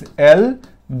অ্যালডোলেজ,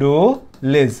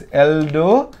 অ্যালডোলেজ,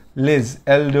 লেজ,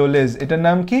 অ্যালডোলেজ, এটার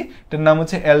নাম কি? এটার নাম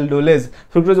হচ্ছে অ্যালডোলেজ।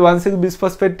 ফ্রুক্টোজ 1,6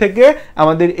 বিসফসফেট থেকে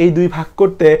আমাদের এই দুই ভাগ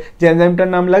করতে যে এনজাইমটার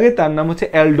নাম লাগে তার নাম হচ্ছে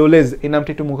অ্যালডোলেজ। এই নামটি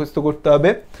একটু মুখস্থ করতে হবে।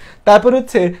 তারপর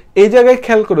হচ্ছে এই জায়গায়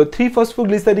খেয়াল করো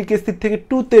 3-ফসফোগ্লিসারিক অ্যাসিড থেকে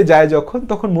 2-তে যায় যখন,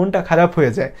 তখন মনটা খারাপ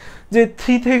হয়ে যায় যে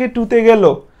 3 থেকে 2-তে গেল,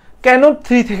 কেন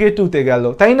 3 থেকে 2-তে গেল,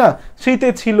 তাই না? 3-তে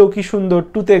ছিল কি সুন্দর,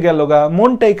 2-তে গেল গা,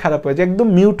 মনটাই খারাপ হয়ে যায়, একদম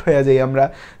মিউট হয়ে যাই আমরা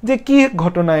যে কি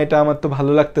ঘটনা এটা, আমার তো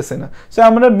ভালো লাগতেছে না। সো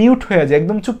আমরা মিউট হয়ে যাই,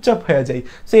 একদম চুপচাপ হয়ে যাই।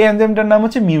 সো এই এনজাইমটার নাম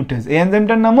হচ্ছে মিউটেজ। এই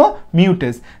এনজাইমটার নামও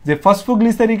মিউটেজ, যে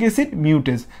ফসফোগ্লিসারিক অ্যাসিড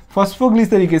মিউটেজ,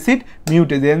 ফসফোগ্লিসারিক অ্যাসিড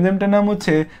মিউটেজ। এই এনজাইমটার নাম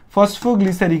হচ্ছে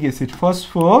phosphoglyceric acid,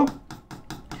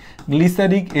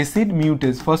 glyceric acid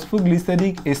মিউটেজ,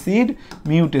 phosphoglyceric acid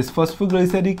মিউটেজ,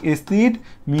 phosphoglyceric acid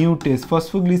মিউটেজ,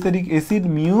 phosphoglyceric acid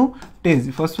মিউটেজ,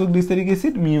 phosphoglyceric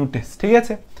acid মিউটেজ। ঠিক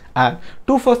আছে? আর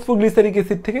 2-ফসফোগ্লিসারিক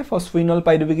অ্যাসিড থেকে ফসফোইনল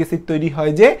পাইরুভিক অ্যাসিড তৈরি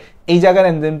হয়, যে এই জায়গার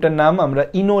এনজাইমটার নাম আমরা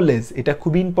ইনোলেজ। এটা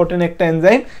খুবই ইম্পর্টেন্ট একটা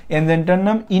এনজাইম, এনজাইমটার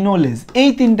নাম ইনোলেজ। এই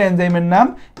তিনটা এনজাইমের নাম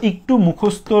একটু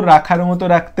মুখস্থ রাখার মতো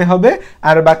রাখতে হবে,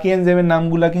 আর বাকি এনজাইমের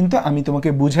নামগুলো কিন্তু আমি তোমাকে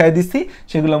বুঝাই দিছি,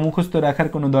 সেগুলো মুখস্থ রাখার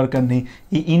কোনো দরকার নেই।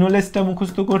 এই ইনোলেজটা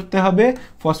মুখস্থ করতে হবে,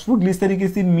 ফসফোগ্লিসারিক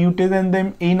অ্যাসিড মিউটেজ এনজাইম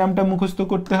এই নামটা মুখস্থ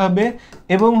করতে হবে,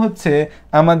 এবং হচ্ছে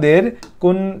আমাদের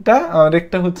কোনটা,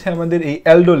 আরেকটা হচ্ছে আমাদের এই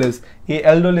অ্যালডোলেজ, এই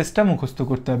অ্যালডোলেজটা মুখস্থ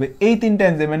করতে হবে। এই তিনটা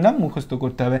এনজাইমের নাম মুখস্থ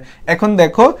করতে হবে। এখন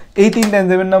দেখো এই তিনটা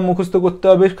এনজাইমের নাম মুখস্থ করতে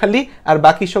হবে খালি, আর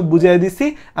বাকি সব বুঝাই দিছি।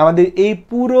 আমাদের এই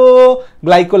পুরো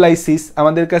গ্লাইকোলাইসিস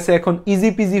আমাদের কাছে এখন ইজি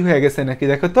পিজি হয়ে গেছে নাকি?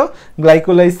 দেখো তো,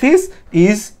 গ্লাইকোলাইসিস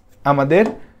ইজ আমাদের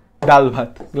ডাল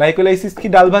ভাত। গ্লাইকোলাইসিস কি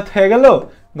ডাল ভাত হয়ে গেল?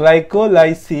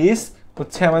 গ্লাইকোলাইসিস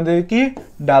হচ্ছে আমাদের কি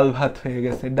ডাল ভাত হয়ে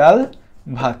গেছে, ডাল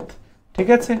ভাত। ঠিক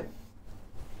আছে?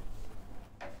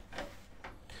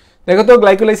 দেখো তো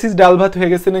গ্লাইকোলাইসিস ডাল ভাত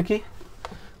হয়ে গেছে নাকি?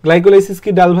 গ্লাইকোলাইসিস কি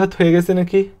ডাল ভাত হয়ে গেছে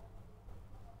নাকি?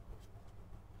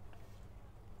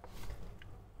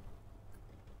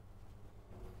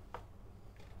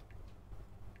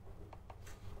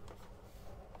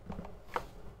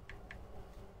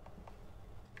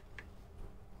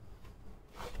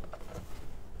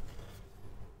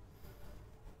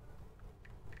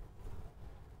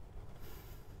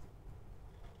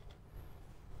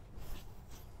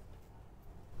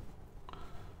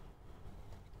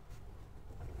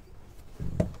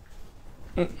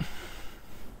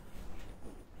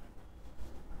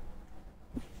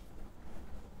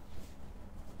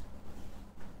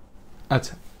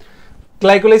 আচ্ছা,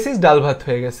 গ্লাইকোলাইসিস ডাল ভাত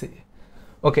হয়ে গেছে।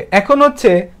 ওকে, এখন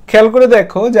হচ্ছে খেয়াল করে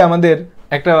দেখো যে আমাদের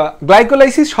একটা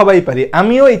গ্লাইকোলাইসিস সবাই পারি,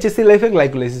 আমিও এইচএসসি লাইফে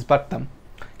গ্লাইকোলাইসিস পারতাম,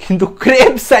 কিন্তু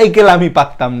ক্রেব সাইকেল আমি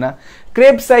পারতাম না।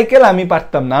 ক্রেব সাইকেল আমি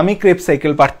পারতাম না, আমি ক্রেব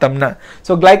সাইকেল পারতাম না।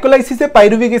 সো গ্লাইকোলাইসিসে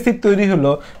পাইরুভিক অ্যাসিড তৈরি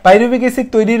হলো, পাইরুভিক অ্যাসিড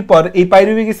তৈরির পর এই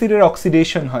পাইরুভিক অ্যাসিডের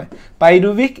অক্সিডেশন হয়,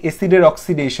 পাইরুভিক অ্যাসিডের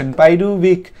অক্সিডেশন,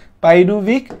 পাইরুভিক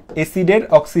অ্যাসিডের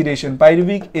oxidation,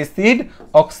 pyruvic acid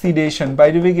oxidation,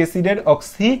 pyruvic অ্যাসিডের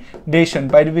অক্সিডেশন,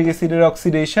 পাইরুভিক অ্যাসিডের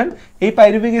অক্সিডেশন। এই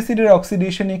পাইরুভিক অ্যাসিডের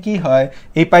অক্সিডেশনে কি হয়?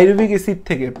 এই পাইরুভিক অ্যাসিড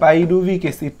থেকে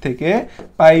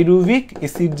পাইরুভিক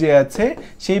অ্যাসিড যে আছে,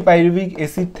 সেই পাইরুভিক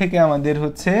অ্যাসিড থেকে আমাদের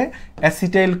হচ্ছে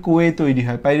অ্যাসিটাইল কোএ তৈরি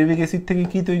হয়। পাইরুভিক অ্যাসিড থেকে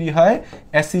কি তৈরি হয়?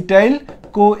 অ্যাসিটাইল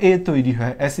কোএ তৈরি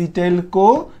হয়, অ্যাসিটাইল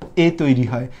কোএ তৈরি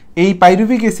হয়। এই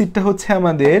পাইরুভিক অ্যাসিডটা হচ্ছে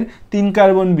আমাদের 3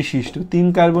 কার্বন বিশিষ্ট, 3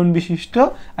 কার্বন বিশিষ্ট,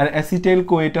 আর অ্যাসিটাইল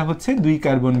কোএটা হচ্ছে 2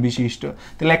 কার্বন বিশিষ্ট।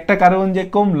 তাহলে একটা কার্বন যে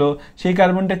কমলো, সেই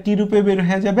কার্বনটা কি রূপে বের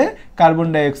হয়ে যাবে? কার্বন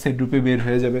ডাইঅক্সাইড রূপে বের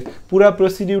হয়ে যাবে। পুরা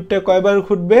প্রসিডিউরটা কয়বার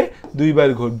ঘটবে? 2 বার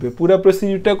ঘটবে। পুরা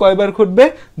প্রসিডিউরটা কয়বার ঘটবে?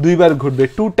 2 বার ঘটবে,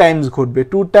 2 টাইমস ঘটবে,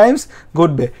 2 টাইমস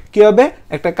ঘটবে। কি হবে?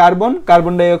 একটা কার্বন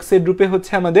কার্বন ডাইঅক্সাইড রূপে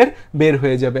হচ্ছে আমাদের বের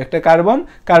হয়ে যাবে, একটা কার্বন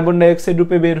কার্বন ডাইঅক্সাইড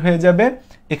রূপে বের হয়ে যাবে।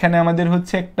 এখানে আমাদের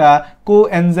হচ্ছে একটা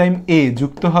কোএনজাইম এ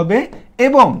যুক্ত হবে,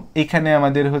 এবং এখানে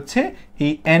আমাদের হচ্ছে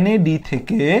এই NAD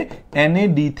থেকে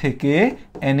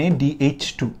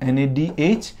NADH2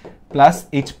 NADH plus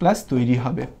H plus তৈরি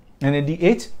হবে,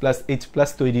 NADH প্লাস H প্লাস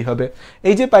তৈরি হবে।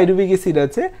 এই যে পাইরুভিক অ্যাসিড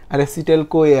আছে আর অ্যাসিটাইল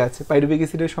কোএ আছে, পাইরুভিক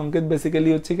অ্যাসিডের সংকেত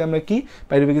বেসিক্যালি হচ্ছে কি, আমরা কি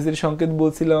পাইরুভিক অ্যাসিডের সংকেত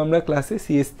বলছিলাম আমরা ক্লাসে?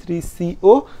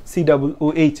 CH3CO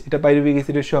COOH, এটা পাইরুভিক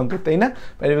অ্যাসিডের সংকেত, তাই না?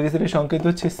 পাইরুভিক অ্যাসিডের সংকেত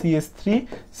হচ্ছে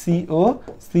CH3CO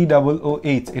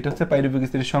COOH, এটা হচ্ছে পাইরুভিক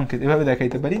অ্যাসিডের সংকেত। এভাবে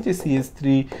দেখাইতে পারি যে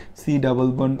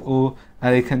CH3C+O,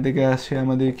 আর এখান থেকে আসে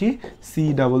আমাদের কি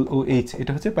COOH,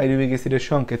 এটা হচ্ছে পাইরুভিক অ্যাসিডের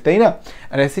সংকেত, তাই না?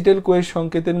 আর অ্যাসিটাইল কোএর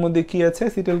সংকেতের মধ্যে কি আছে?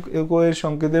 অ্যাসিটাইল কোএর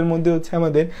সংকেতের মধ্যে হচ্ছে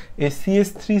আমাদের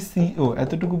CH3CO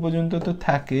এতটুকু পর্যন্ত তো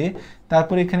থাকে,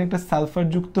 তারপর এখানে একটা সালফার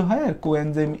যুক্ত হয় আর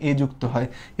কোএনজাইম এ যুক্ত হয়,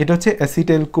 এটা হচ্ছে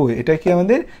অ্যাসিটাইল কোএ। এটা কি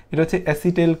আমাদের? এটা হচ্ছে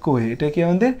অ্যাসিটাইল কোএ। এটা কি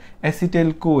আমাদের? Acetyl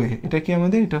CoA. এটা কি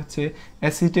আমাদের? এটা হচ্ছে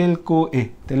অ্যাসিটাইল কোএ।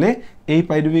 তাহলে এই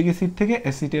পাইরুভিক অ্যাসিড থেকে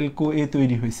অ্যাসিটাইল কোএ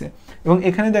তৈরি হয়েছে। এবং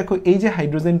এখানে দেখো এই যে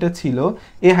হাইড্রোজেনটা ছিল,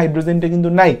 এই হাইড্রোজেনটা কিন্তু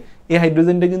নাই, এই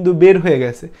হাইড্রোজেনটা কিন্তু বের হয়ে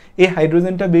গেছে, এই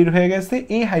হাইড্রোজেনটা বের হয়ে গেছে,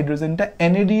 এই হাইড্রোজেনটা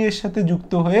NAD এর সাথে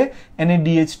যুক্ত হয়ে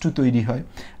NADH2 তৈরি হয়।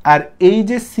 আর এই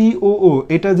যে COO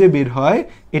এটা যে বের হয়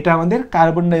এটা আমাদের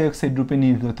কার্বন ডাইঅক্সাইড রূপে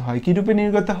নির্গত হয়। কি রূপে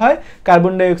নির্গত হয়?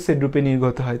 কার্বন ডাইঅক্সাইড রূপে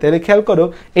নির্গত হয়। তাহলে খেয়াল করো,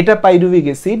 এটা পাইরুভিক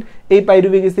অ্যাসিড, এই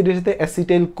পাইরুভিক অ্যাসিডের সাথে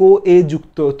অ্যাসিটাইল CoA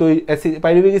যুক্ত,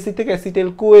 পাইরুভিক অ্যাসিড থেকে অ্যাসিটাইল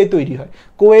CoA তৈরি হয়।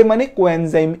 CoA মানে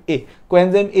কোএনজাইম A,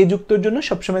 কোএনজাইম A যুক্তর জন্য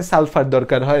সবসময় সালফার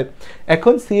দরকার হয়।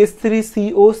 এখন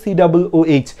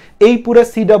CH3COCOOH, এই পুরো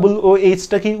COOH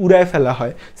কি উড়ায় ফেলা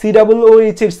হয়,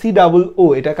 COOH এর COO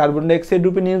এটা কার্বন ডাইঅক্সাইড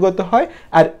রূপে নির্গত হয়,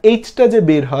 আর Hটা যে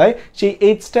বের হয় সেই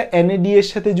Hটা NAD এর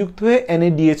সাথে যুক্ত হয়ে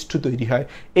NADH2 তৈরি হয়,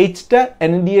 Hটা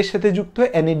NAD এর সাথে যুক্ত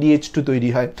হয়ে NADH2 তৈরি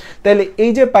হয়। তাহলে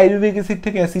এই যে পাইরুভিক অ্যাসিড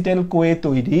থেকে অ্যাসিটাইল CoA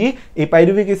তৈরি, এই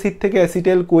পাইরুভিক অ্যাসিড থেকে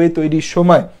অ্যাসিটাইল CoA তৈরির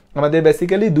সময় আমাদের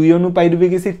বেসিক্যালি 2 অণু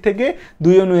পাইরুভিক অ্যাসিড থেকে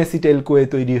 2 অণু অ্যাসিটাইল CoA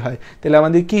তৈরি হয়। তাহলে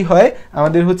আমাদের কি হয়,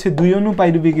 আমাদের হচ্ছে 2 অণু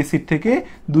পাইরুভিক অ্যাসিড থেকে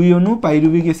 2 অণু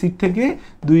পাইরুভিক অ্যাসিড থেকে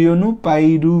 2 অণু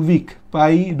পাইরুভিক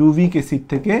অ্যাসিড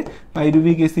থেকে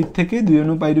 2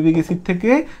 অণু পাইরুভিক অ্যাসিড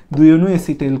থেকে 2 অণু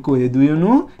অ্যাসিটাইল CoA, 2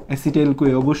 অণু অ্যাসিটাইল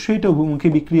CoA, অবশ্যই এটা উভমুখী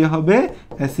বিক্রিয়া হবে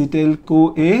অ্যাসিটাইল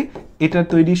CoA। এটা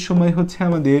তৈরির সময় হচ্ছে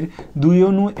আমাদের 2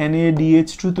 অণু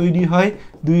NADH2 তৈরি হয়,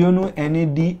 2 অণু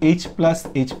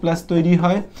NADH+H+ তৈরি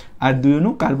হয়, আর 2 অণু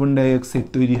কার্বন ডাইঅক্সাইড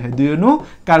তৈরি হয়, 2 অণু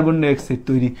কার্বন ডাইঅক্সাইড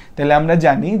তৈরি। তাহলে আমরা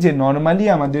জানি যে নর্মালি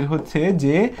আমাদের হচ্ছে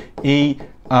যে এই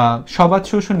সবাত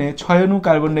শোষণে 6 অণু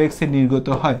কার্বন ডাইঅক্সাইড নির্গত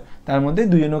হয়, তার মধ্যে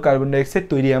 2 অণু কার্বন ডাইঅক্সাইড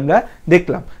তৈরি আমরা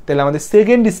দেখলাম। তাহলে আমাদের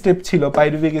সেকেন্ড স্টেপ ছিল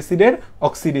পাইরুভিক অ্যাসিডের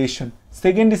অক্সিডেশন,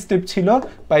 সেকেন্ড স্টেপ ছিল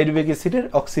পাইরুভিক অ্যাসিডের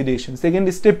অক্সিডেশন। সেকেন্ড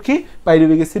স্টেপ কি?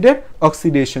 পাইরুভিক অ্যাসিডের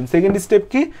অক্সিডেশন। সেকেন্ড স্টেপ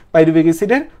কি? পাইরুভিক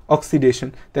অ্যাসিডের অক্সিডেশন।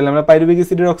 তাহলে আমরা পাইরুভিক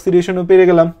অ্যাসিডের অক্সিডেশনও পেরে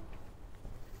গেলাম,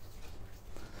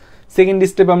 সেকেন্ড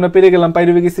স্টেপ আমরা পেরে গেলাম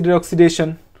পাইরুভিক অ্যাসিডের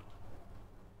অক্সিডেশন।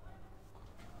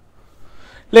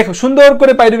 লেখো সুন্দর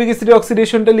করে পাইরুভিক অ্যাসিডের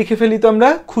অক্সিডেশনটা লিখে ফেলি তো আমরা,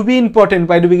 খুবই ইম্পর্টেন্ট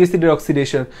পাইরুভিক অ্যাসিডের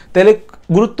অক্সিডেশন। তাহলে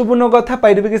গুরুত্বপূর্ণ কথা,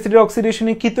 পাইরুভিক অ্যাসিডের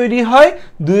অক্সিডেশনে কি তৈরি হয়?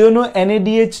 2 অণু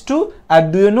NADH2 আর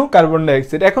 2 অণু কার্বন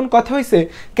ডাইঅক্সাইড। এখন কথা হইছে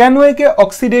কেন একে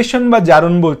অক্সিডেশন বা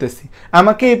জারণ বলতেছি?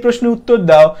 আমাকে এই প্রশ্নের উত্তর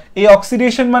দাও। এই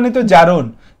অক্সিডেশন মানে তো জারণ,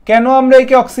 কেন আমরা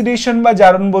একে অক্সিডেশন বা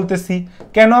জারণ বলতেছি?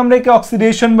 কেন আমরা একে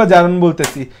অক্সিডেশন বা জারণ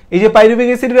বলতেছি? এই যে পাইরুভিক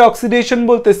অ্যাসিডের অক্সিডেশন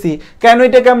বলতেছি, কেন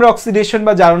এটাকে আমরা অক্সিডেশন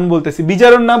বা জারণ বলতেছি?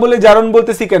 বিজারণ না বলে জারণ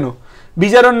বলতেছি কেন?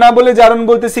 বিজারণ না বলে জারণ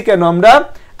বলতেছি কেন? আমরা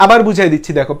আবার বুঝাই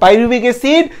দিচ্ছি। দেখো, পাইরুভিক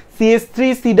অ্যাসিড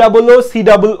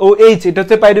CH3COOH, এটা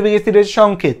হচ্ছে পাইরুভিক অ্যাসিডের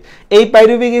সংকেত। এই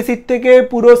পাইরুভিক অ্যাসিড থেকে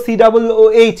পুরো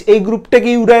COOH এই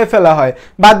গ্রুপটাকেই উড়ায় ফেলা হয়,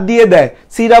 বাদ দিয়ে দেয়।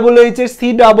 COOH এর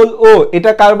COO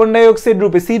এটা কার্বন ডাইঅক্সাইড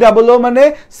রূপে, COO মানে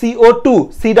CO2,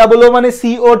 COO মানে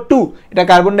CO2, এটা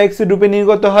কার্বন ডাইঅক্সাইড রূপে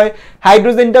নির্গত হয়।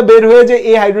 হাইড্রোজেনটা বের হয়ে যায়,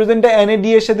 এই হাইড্রোজেনটা NAD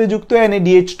এর সাথে যুক্ত হয়ে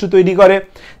NADH2 তৈরি করে।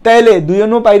 তাহলে 2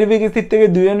 অণু পাইরুভিক অ্যাসিড থেকে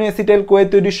 2 অণু অ্যাসিটাইল CoA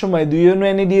তৈরির সময় 2 অণু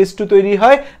NADH2 তৈরি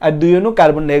হয় আর 2 অণু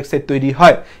কার্বন ডাইঅক্সাইড তৈরি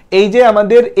হয়। এই যে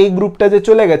আমাদের এই গ্রুপটা যে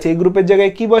চলে গেছে, এই গ্রুপের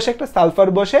জায়গায় কি বসে? একটা সালফার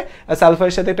বসে, আর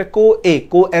সালফারের সাথে একটা CoA,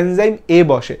 কোএনজাইম A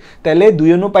বসে। তাহলে 2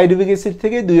 অণু পাইরুভিক অ্যাসিড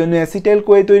থেকে 2 অণু অ্যাসিটাইল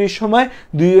CoA তৈরির সময়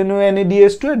 2 অণু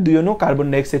NADH2 আর 2 অণু কার্বন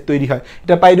ডাইঅক্সাইড তৈরি হয়।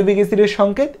 এটা পাইরুভিক অ্যাসিডের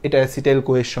সংকেত, এটা অ্যাসিটাইল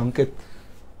CoA এর সংকেত।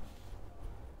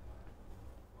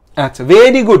 আচ্ছা,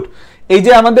 ভেরি গুড। এই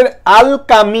যে আমাদের আল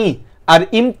কামি আর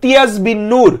ইমতিয়াজ বিন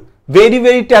নূর, ভেরি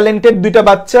ভেরি ট্যালেন্টেড দুইটা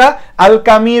বাচ্চা, আল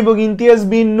কামি এবং ইমতিয়াজ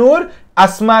বিন নূর,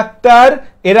 আসমা আক্তার,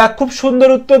 এরা খুব সুন্দর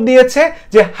উত্তর দিয়েছে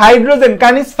যে হাইড্রোজেন।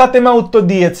 কানিস ফাতেমা উত্তর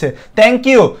দিয়েছে, থ্যাংক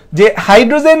ইউ। যে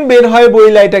হাইড্রোজেন বের হয়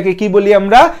বইলা, এটাকে কি বলি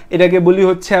আমরা? এটাকে বলি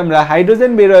হচ্ছে আমরা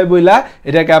হাইড্রোজেন বের হয় বইলা,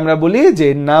 এটাকে আমরা বলি যে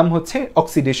নাম হচ্ছে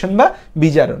অক্সিডেশন বা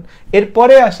বিজারণ।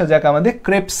 এরপরে আসা যাক আমাদের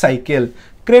Krebs cycle.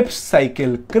 Krebs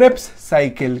cycle, Krebs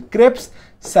cycle, Krebs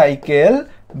cycle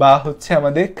বা হচ্ছে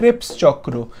আমাদের ক্রেবস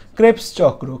চক্র, ক্রেবস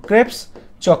চক্র, ক্রেবস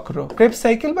চক্র, ক্রেবস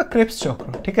সাইকেল বা ক্রেবস চক্র,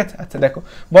 ঠিক আছে? আচ্ছা দেখো,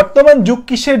 বর্তমান যুগ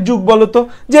কিসের যুগ বলো তো?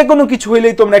 যে কোনো কিছু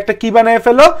হইলেই তোমরা একটা কি বানায়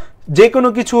ফেলো, যে কোনো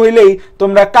কিছু হইলেই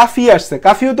তোমরা কাফি আসছে,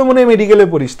 কাফিও তো মনে হয় মেডিকেলে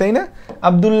পড়িস, তাই না?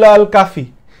 আব্দুল্লাহ আল কাফি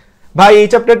ভাই, এই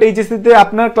চ্যাপ্টারটা এইচএসসি তে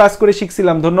আপনার ক্লাস করে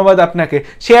শিখছিলাম, ধন্যবাদ আপনাকে।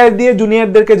 শেয়ার দিয়ে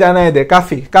জুনিয়রদেরকে জানায় দে।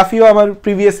 কাফি, কাফিও আমার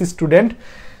প্রিভিয়াস স্টুডেন্ট।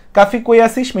 কাফি কই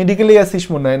আসিস? মেডিকেলে আসিস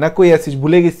মনে হয়, না কই আসিস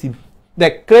ভুলে গেছি।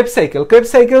 দেখ, ক্রেবস সাইকেল, ক্রেবস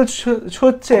সাইকেল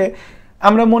হচ্ছে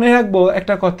আমরা মনে রাখবো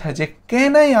একটা কথা যে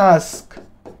can I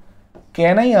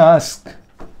ask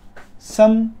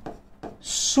some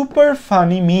super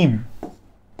funny meme,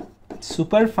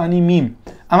 super funny মিম।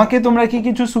 আমাকে তোমরা কি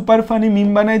কিছু সুপার ফানি মিম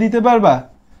বানাই দিতে পারবা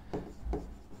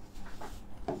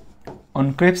অন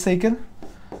ক্রেবস সাইকেল?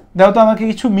 দাও তো আমাকে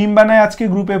কিছু মিম বানায় আজকে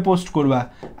গ্রুপে পোস্ট করবা।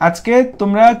 আজকে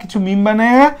তোমরা কিছু মিম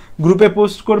বানায় গ্রুপে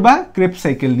পোস্ট করবা ক্রেবস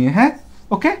সাইকেল নিয়ে, হ্যাঁ?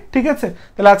 ওকে, ঠিক আছে।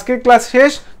 তাহলে আজকের ক্লাস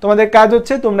শেষ, তোমাদের কাজ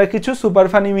হচ্ছে তোমরা কিছু সুপার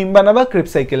ফানি মিম বানাবা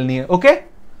ক্রেবস সাইকেল নিয়ে। ওকে,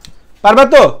 পারবা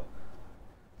তো?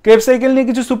 ক্রেপ সাইকেল নিয়ে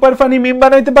কিছু সুপার ফানি মিম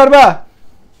বানাইতে পারবা?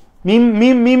 মিম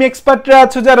মিম মিম এক্সপার্টরা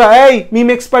আছো যারা, এই মিম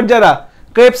এক্সপার্ট যারা,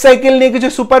 ক্রেপ সাইকেল নিয়ে কিছু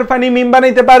সুপার ফানি মিম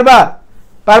বানাইতে পারবা?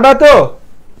 পারবা তো?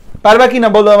 পারবা কিনা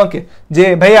বলো আমাকে যে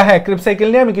ভাইয়া হ্যাঁ ক্রেপ সাইকেল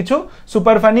নিয়ে আমি কিছু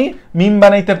সুপার ফানি মিম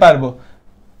বানাইতে পারবো।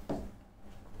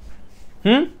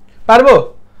 পারবো?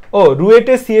 ও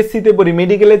রুয়েটে সিএসসি তে পড়ি,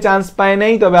 মেডিকেলে চান্স পায়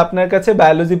নাই, তবে আপনার কাছে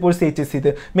বায়োলজি পড়ছে এইচএসসি তে।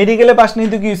 মেডিকেলে পাস নেই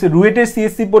তো কি হয়েছে, রুয়েটের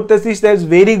সিএসসি পড়তেছিস, দ্যাটস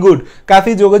ভেরি গুড।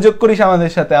 কাফি যোগাযোগ করিস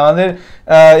আমাদের সাথে, আমাদের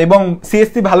এবং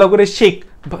সিএসসি ভালো করে শিখ,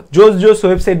 জোস জোস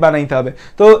ওয়েবসাইট বানাইতে হবে।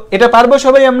 তো এটা পারবো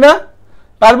সবাই আমরা?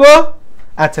 পারবো?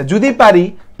 আচ্ছা যদি পারি,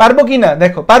 পারবো কিনা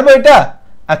দেখো, পারবো এটা?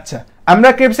 আচ্ছা আমরা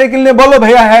ক্রেপ সাইকেল নিয়ে বলো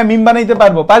ভাইয়া হ্যাঁ মিম বানাইতে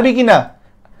পারবো, পারবি কিনা?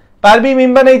 পারবি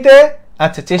মিম বানাইতে?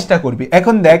 আচ্ছা চেষ্টা করবি।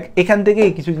 এখন দেখ এখান থেকে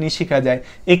কিছু জিনিস শেখা যায়।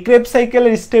 এই ক্রেপ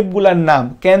সাইকেলের স্টেপগুলোর নাম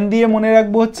ক্যান দিয়ে মনে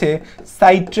রাখবো হচ্ছে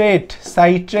সাইট্রেট,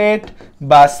 সাইট্রেট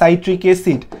বা citric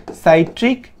acid,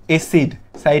 citric acid,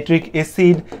 citric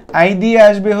acid. I দিয়ে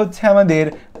আসবে হচ্ছে আমাদের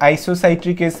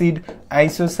আইসোসাইট্রিক অ্যাসিড,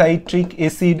 আইসোসাইট্রিক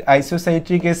অ্যাসিড,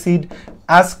 আইসোসাইট্রিক অ্যাসিড।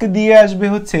 আস্ক দিয়ে আসবে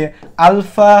হচ্ছে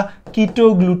আলফা কিটো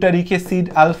গ্লুটারিক অ্যাসিড,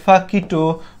 আলফা কিটো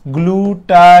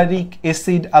গ্লুটারিক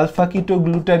অ্যাসিড, আলফা কিটো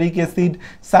গ্লুটারিক অ্যাসিড।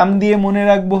 সাম দিয়ে মনে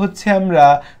রাখবো হচ্ছে আমরা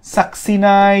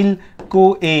সাকসিনাইল কো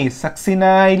এ,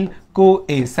 সাকসিনাইল কো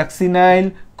এ, সাকসিনাইল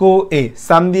কো এ।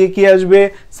 সাম দিয়ে কি আসবে?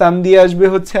 সাম দিয়ে আসবে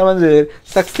হচ্ছে আমাদের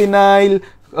সাকসিনাইল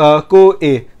কো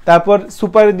এ। তারপর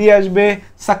সুপার দিয়ে আসবে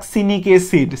succinic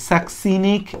acid,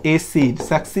 succinic acid,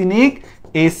 succinic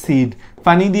acid.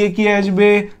 পানি দিয়ে কি আসবে?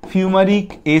 Fumaric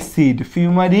acid,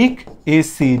 fumaric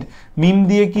acid. মিম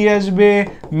দিয়ে কি আসবে?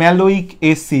 ম্যালোইক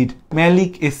acid,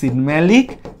 malic acid, malic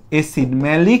acid,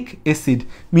 malic acid.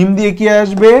 মিম দিয়ে কি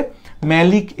আসবে?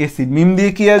 Malic acid. মিম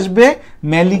দিয়ে কি আসবে?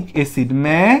 Malic acid,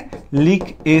 malic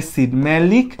acid,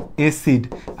 malic acid.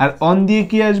 R on দিয়ে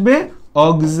কি আসবে?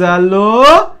 অক্সালো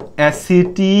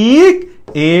অ্যাসিটিক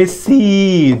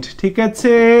অ্যাসিড। ঠিক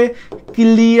আছে,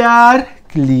 ক্লিয়ার?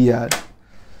 ক্লিয়ার।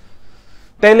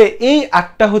 তাহলে এই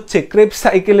 8টা হচ্ছে ক্রেপ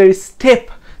সাইকেলের স্টেপ।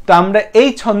 তো আমরা এই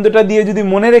ছন্দটা দিয়ে যদি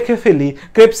মনে রেখে ফেলি,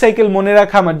 ক্রেপ সাইকেল মনে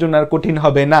রাখা আমার জন্য আর কঠিন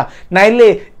হবে না। নাইলে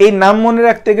এই নাম মনে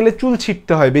রাখতে গেলে চুল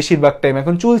ছিঁড়তে হয় বেশিরভাগ টাইম,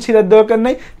 এখন চুল ছিঁড়ার দরকার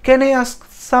নাই। Can I ask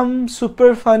some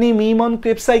super funny meme on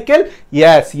crepe cycle?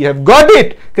 Yes, you have got it.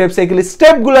 Crepe সাইকেলের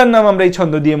স্টেপগুলোর নাম আমরা এই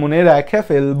ছন্দ দিয়ে মনে রেখে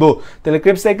ফেলবো। তাহলে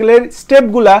ক্রেপ সাইকেলের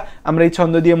স্টেপগুলা আমরা এই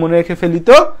ছন্দ দিয়ে মনে রেখে ফেলি।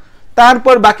 তো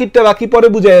তারপর বাকিটা বাকি পরে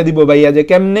বুঝাইয়া দিব ভাইয়া যে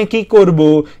কেমনে কি করব,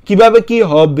 কিভাবে কি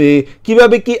হবে,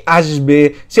 কিভাবে কি আসবে,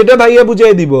 সেটা ভাইয়া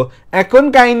বুঝাই দিব। এখন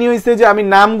কাহিনী হয়েছে যে আমি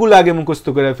নামগুলো আগে মুখস্থ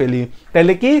করে ফেলি।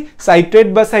 তাহলে কি সাইট্রেট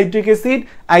বা সাইট্রিক অ্যাসিড,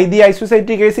 আই দিয়ে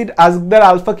আইসোসাইট্রিক অ্যাসিড, আস্ক দ্বারা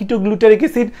আলফা কিটো গ্লুটারিক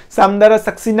অ্যাসিড, সাম দ্বারা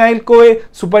সাকসিনাইল কোয়ে,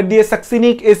 সুপার দিয়ে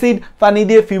সাকসিনিক অ্যাসিড, পানি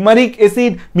দিয়ে ফিউমারিক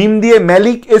অ্যাসিড, মিম দিয়ে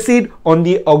ম্যালিক অ্যাসিড, অন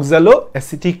দিয়ে অক্সালো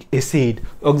acetic acid,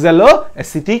 অক্সালো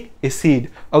acetic acid,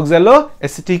 অক্সালো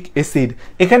acetic acid.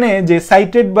 এখানে যে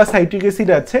সাইট্রেট বা সাইট্রিক অ্যাসিড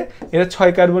আছে এটা 6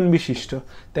 কার্বন বিশিষ্ট,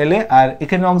 তাহলে আর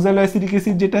এখানে অক্সালো অ্যাসিটিক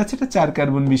অ্যাসিড যেটা আছে এটা 4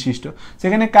 কার্বন বিশিষ্ট।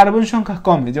 সেখানে কার্বন সংখ্যা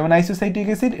কমে, যেমন আইসোসাইট্রিক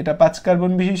অ্যাসিড এটা 5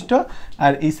 কার্বন বিশিষ্ট,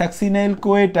 আর এই সাকসিনাইল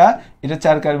কোয়েটা এটা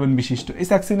 4 কার্বন বিশিষ্ট। এই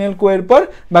সাকসিনাইল কোয়ের পর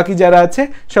বাকি যারা আছে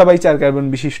সবাই 4 কার্বন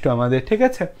বিশিষ্ট আমাদের, ঠিক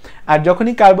আছে। আর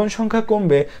যখনই কার্বন সংখ্যা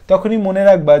কমবে তখনই মনে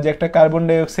রাখবা যে একটা কার্বন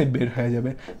ডাই অক্সাইড বের হয়ে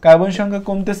যাবে। কার্বন সংখ্যা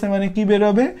কমতেছে মানে কি বের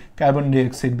হবে? কার্বন ডাই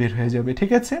অক্সাইড বের হয়ে যাবে,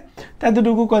 ঠিক আছে।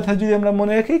 এতটুকু কথা যদি আমরা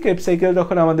মনে রাখি, ক্রেপ সাইকেল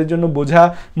তখন আমাদের জন্য বোঝা,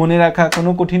 মনে রাখা কোনো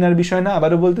কঠিন আর বিষয় না।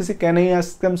 আবারও বলতেছি, can I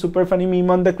ask some super funny meme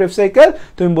on the crepe cycle?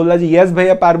 তুমি বললা যে ইয়েস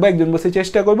ভাইয়া পারবো, একজন বসে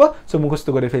চেষ্টা করবো, সো মুখস্থ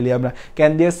করে ফেলি আমরা।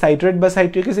 ক্যান দিয়ে সাইট্রেট বা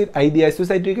সাইট্রিক অ্যাসিড, আই দিয়ে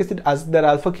আইসোসাইট্রিক অ্যাসিড, আস্ক দ্বারা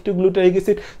আলফা কিটো গ্লুটারিক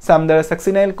অ্যাসিড, সাম দ্বারা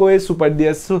সাকসিনাইল কোয়ে, সুপার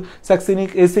দিয়ে succinic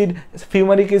acid,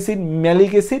 fumaric acid,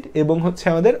 malic acid এবং হচ্ছে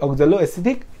আমাদের অক্সালো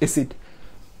অ্যাসিটিক অ্যাসিড।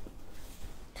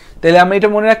 তাহলে আমরা এটা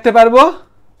মনে রাখতে পারবো।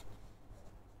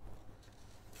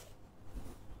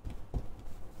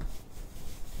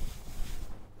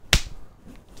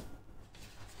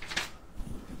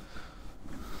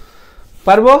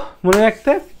 পারবো মনে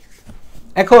রাখতে?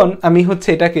 এখন আমি হচ্ছে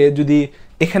এটাকে যদি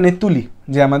এখানে তুলি,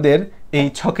 যে আমাদের এই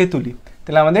ছকে তুলি,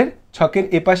 তাহলে আমাদের ছকের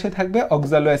এপাশে থাকবে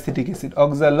অক্সালো acetic acid,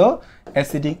 অক্সালো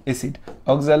acetic acid,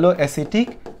 অক্সালো acetic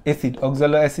acid,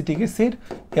 অক্সালো acetic acid.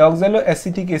 এই অক্সালো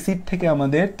অ্যাসিটিক অ্যাসিড থেকে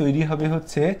আমাদের তৈরি হবে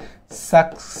হচ্ছে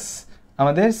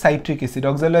আমাদের সাইট্রিক অ্যাসিড।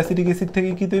 অক্সালো অ্যাসিটিক অ্যাসিড থেকে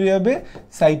কি তৈরি হবে?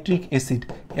 Citric acid.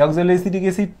 এই অক্সালো অ্যাসিটিক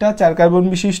অ্যাসিডটা 4 কার্বন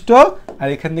বিশিষ্ট, আর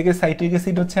এখান থেকে সাইট্রিক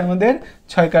অ্যাসিড হচ্ছে আমাদের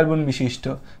 6 কার্বন বিশিষ্ট,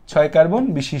 6 কার্বন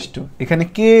বিশিষ্ট। এখানে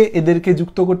কে এদেরকে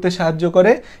যুক্ত করতে সাহায্য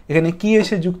করে? এখানে কি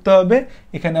এসে যুক্ত হবে?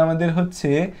 এখানে আমাদের হচ্ছে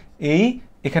এই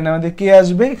এখানে আমাদের কে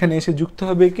আসবে, এখানে এসে যুক্ত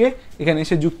হবে কে, এখানে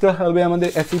এসে যুক্ত হবে আমাদের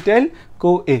অ্যাসিটাইল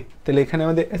CoA। তাহলে এখানে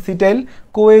আমাদের অ্যাসিটাইল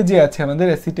CoA যে আছে, আমাদের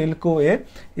অ্যাসিটাইল CoA,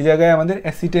 এই জায়গায় আমাদের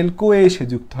অ্যাসিটাইল CoA এসে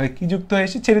যুক্ত হয়। কি যুক্ত হয়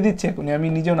এসে ছেড়ে দিচ্ছে এখনই, আমি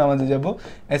নিজেও নামাজে যাব।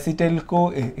 অ্যাসিটাইল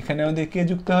CoA, এখানে আমাদের কে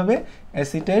যুক্ত হবে,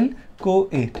 অ্যাসিটাইল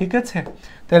CoA, ঠিক আছে।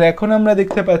 তাহলে এখন আমরা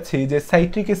দেখতে পাচ্ছি যে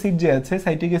সাইট্রিক অ্যাসিড যে আছে,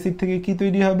 সাইট্রিক অ্যাসিড থেকে কি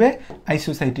তৈরি হবে,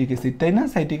 আইসোসাইট্রিক অ্যাসিড, তাই না?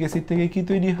 সাইট্রিক অ্যাসিড থেকে কি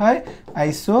তৈরি হয়,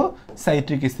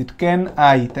 আইসোসাইট্রিক অ্যাসিড। ক্যান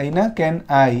আই, তাই না? Can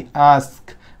I ask,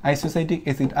 আইসোসাইট্রিক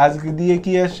acid, ask দিয়ে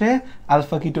কি আসে,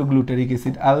 আলফা কিটো গ্লুটারিক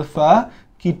অ্যাসিড, আলফা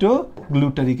কিটো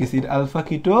গ্লুটারিক অ্যাসিড, আলফা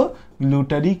কিটো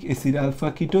গ্লুটারিক অ্যাসিড, আলফা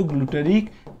কিটো গ্লুটারিক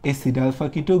অ্যাসিড, আলফা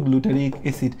কিটো glutaric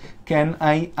acid. Can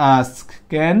I ask,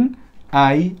 can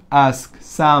I ask,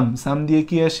 সাম দিয়ে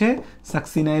কি আসে,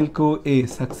 succinyl CoA,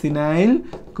 succinyl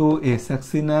CoA,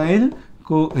 succinyl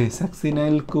CoA,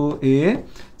 succinyl CoA,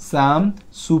 সাম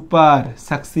super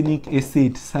succinic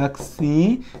acid,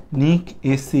 succinic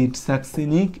acid,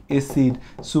 succinic acid,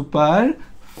 super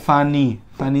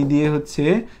funny দিয়ে হচ্ছে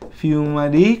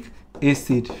fumaric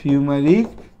acid, fumaric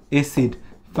acid,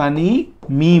 funny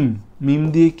মিম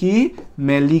দিয়ে কি,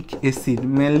 malic acid,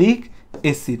 malic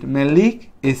acid, malic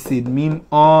acid, meme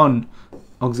on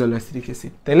অক্সালোঅ্যাসিটিক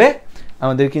acid. তাহলে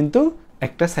আমাদের কিন্তু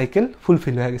একটা cycle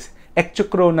fulfil হয়ে গেছে। এক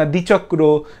চক্র না দ্বিচক্র,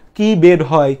 কি বের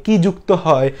হয়, কি যুক্ত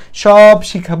হয়, সব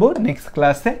শিখাবো নেক্সট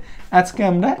ক্লাসে। আজকে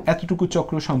আমরা এতটুকু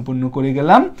চক্র সম্পূর্ণ করে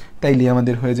গেলাম, তাইলে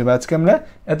আমাদের হয়ে যাবে। আজকে আমরা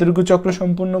এতটুকু চক্র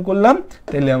সম্পূর্ণ করলাম,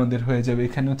 তাইলে আমাদের হয়ে যাবে।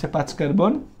 এখানে হচ্ছে 5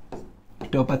 কার্বন,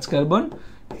 এটাও 5 কার্বন,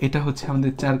 এটা হচ্ছে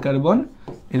আমাদের 4 কার্বন,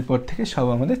 এরপর থেকে সব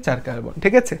আমাদের 4 কার্বন,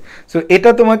 ঠিক আছে। সো এটা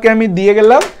তোমাকে আমি দিয়ে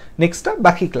গেলাম, নেক্সটটা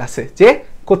বাকি ক্লাসে যে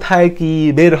কোথায় কি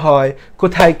বের হয়,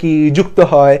 কোথায় কি যুক্ত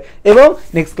হয়, এবং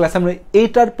নেক্সট ক্লাসে আমরা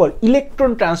এটার পর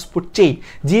ইলেকট্রন ট্রান্সপোর্ট চেইন,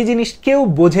 যে জিনিস কেউ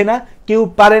বোঝে না, কেউ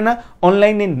পারে না,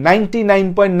 অনলাইনে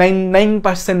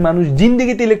 99.99% মানুষ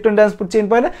জিন্দিগিতে ইলেকট্রন ট্রান্সপোর্ট চেইন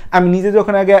পায় না। আমি নিজে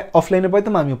যখন আগে অফলাইনে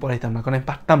পড়াইতাম আমিও পড়াইতাম না, কারণ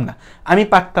আমি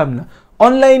পারতাম না।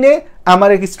 অনলাইনে আমার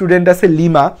এক স্টুডেন্ট আছে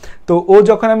লিমা, তো ও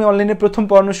যখন আমি অনলাইনে প্রথম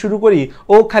পড়ানো শুরু করি,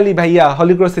 ও খালি ভাইয়া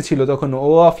হলিক্রসে ছিল তখন, ও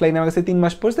অফলাইনে আমার কাছে 3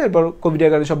 মাস পড়ছে, এরপর কোভিডের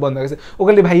কারণে সব বন্ধ হয়ে গেছে। ও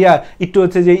খালি ভাইয়া একটু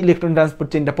হচ্ছে যে ইলেকট্রন ট্রান্সপোর্ট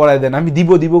চেইনটা পড়ায় দেন, আমি দিব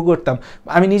করতাম,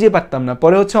 আমি নিজে পারতাম না।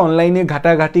 পরে হচ্ছে অনলাইনে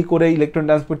ঘাটাঘাটি করে ইলেকট্রন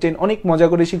ট্রান্সপোর্ট চেইন অনেক মজা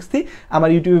করে শিখছি। আমার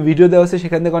ইউটিউবে ভিডিও দেওয়া আছে,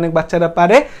 সেখান থেকে অনেক বাচ্চারা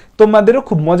পারে। তোমাদেরও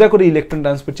খুব মজা করে ইলেকট্রন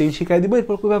ট্রান্সপোর্ট চেইন শিখাই দিব।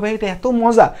 এরপর কই ভাই এটা এত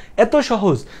মজা, এত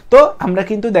সহজ। তো আমরা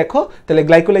কিন্তু দেখো তাহলে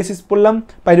গ্লাইকোলাইসিস পড়লাম,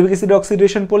 পাইরুভিক অ্যাসিড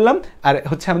অক্সিডেশন পড়লাম, আর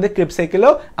হচ্ছে আমাদের ক্রেবস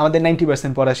সাইকেলেও আমাদের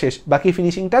 90% পড়া শেষ। বাকি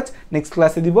ফিনিশিং টাচ নেক্সট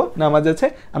ক্লাসে দিব। নামাজ আছে,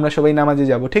 আমরা সবাই নামাজে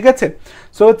যাব, ঠিক আছে।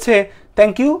 সো হচ্ছে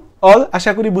থ্যাংক ইউ অল,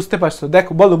 আশা করি বুঝতে পারছো।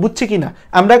 দেখো বলো বুঝছে কিনা,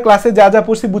 আমরা ক্লাসে যা যা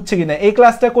পড়ছি বুঝছে কিনা। এই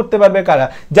ক্লাসটা করতে পারবে কারা,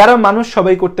 যারা মানুষ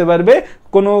সবাই করতে পারবে,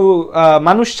 কোনো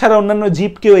মানুষ ছাড়া অন্যান্য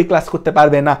জীব কেউ এই ক্লাস করতে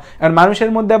পারবে না। আর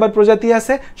মানুষের মধ্যে আবার প্রজাতি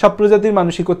আছে, সব প্রজাতির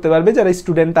মানুষই করতে পারবে। যারা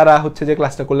স্টুডেন্ট তারা হচ্ছে যে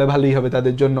ক্লাসটা করলে ভালোই হবে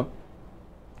তাদের জন্য।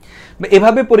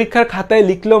 এভাবে পরীক্ষার খাতায়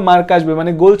লিখলেও মার্ক আসবে,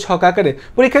 মানে গোল ছক আকারে।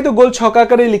 পরীক্ষায় তো গোল ছক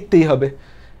আকারে লিখতেই হবে।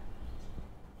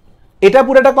 এটা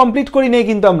পুরাটা কমপ্লিট করি নাই,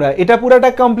 কিন্তু আমরা এটা পুরাটা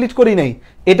কমপ্লিট করি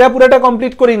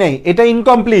নাই, এটা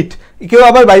ইনকমপ্লিট। কেউ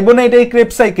আবার ভাইবো না এটাই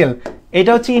ক্রেবস সাইকেল,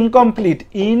 এটা হচ্ছে ইনকমপ্লিট।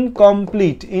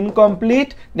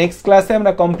 নেক্সট ক্লাসে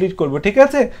আমরা কমপ্লিট করব, ঠিক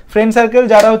আছে। ফ্রেন্ড সার্কেল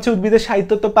যারা হচ্ছে উদ্ভিদের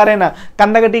সাহিত্য তো পারে না,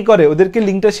 কান্দাকাটি করে, ওদেরকে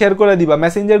লিঙ্কটা শেয়ার করে দিবা,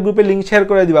 মেসেঞ্জার গ্রুপে লিঙ্ক শেয়ার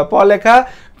করে দিবা। পড়ালেখা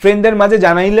ফ্রেন্ডদের মাঝে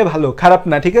জানাইলে ভালো, খারাপ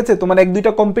না, ঠিক আছে। তোমার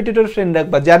 1-2টা কম্পিটিটর ফ্রেন্ড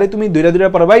রাখবা, যারে তুমি দুইটা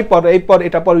পড়া, ভাই পর এই পর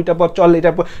এটা পর ওইটা পর, চল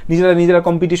এটা পর, নিজেরা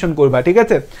কম্পিটিশন করবা, ঠিক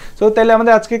আছে। সো তাহলে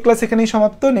আমাদের আজকের ক্লাস এখানেই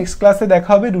সমাপ্ত। নেক্সট ক্লাসে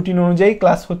দেখা হবে, রুটিন অনুযায়ী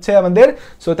ক্লাস হচ্ছে আমাদের।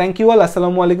 সো থ্যাংক ইউ অল,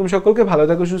 আসসালামু আলাইকুম সকলকে, ভালো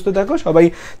থাকো, সুস্থ থাকো সবাই।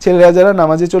 ছেলেরা যারা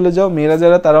নামাজে চলে যাও, মেয়েরা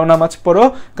যারা তারাও নামাজ পড়ো,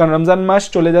 কারণ রমজান মাস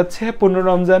চলে যাচ্ছে। 15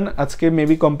 রমজান আজকে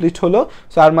মেবি কমপ্লিট হলো।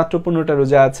 সো আর মাত্র 15টা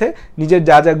রোজা আছে। নিজের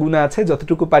যা যা গুনাহ আছে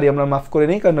যতটুকু পারি আমরা মাফ করে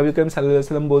নেই, কারণ নবী করিম সাল্লাল্লাহু আলাইহি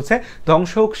ওয়াসাল্লাম বলছে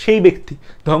ধ্বংস হোক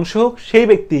সেই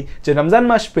ব্যক্তি যে রমজান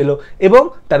মাস পেল এবং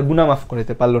তার গুনাহ মাফ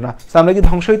করতে পারলো না। সো আমরা কি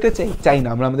ধ্বংস হইতে চাই না,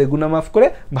 আমরা আমাদের গুনাহ মাফ করে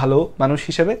ভালো মানুষ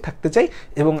হিসেবে থাকতে চাই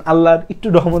এবং আল্লাহর একটু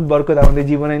রহমত বরকত আমাদের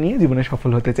জীবনে নিয়ে জীবনে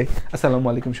সফল হতে চাই। আসসালামু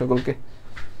আলাইকুম সকলকে।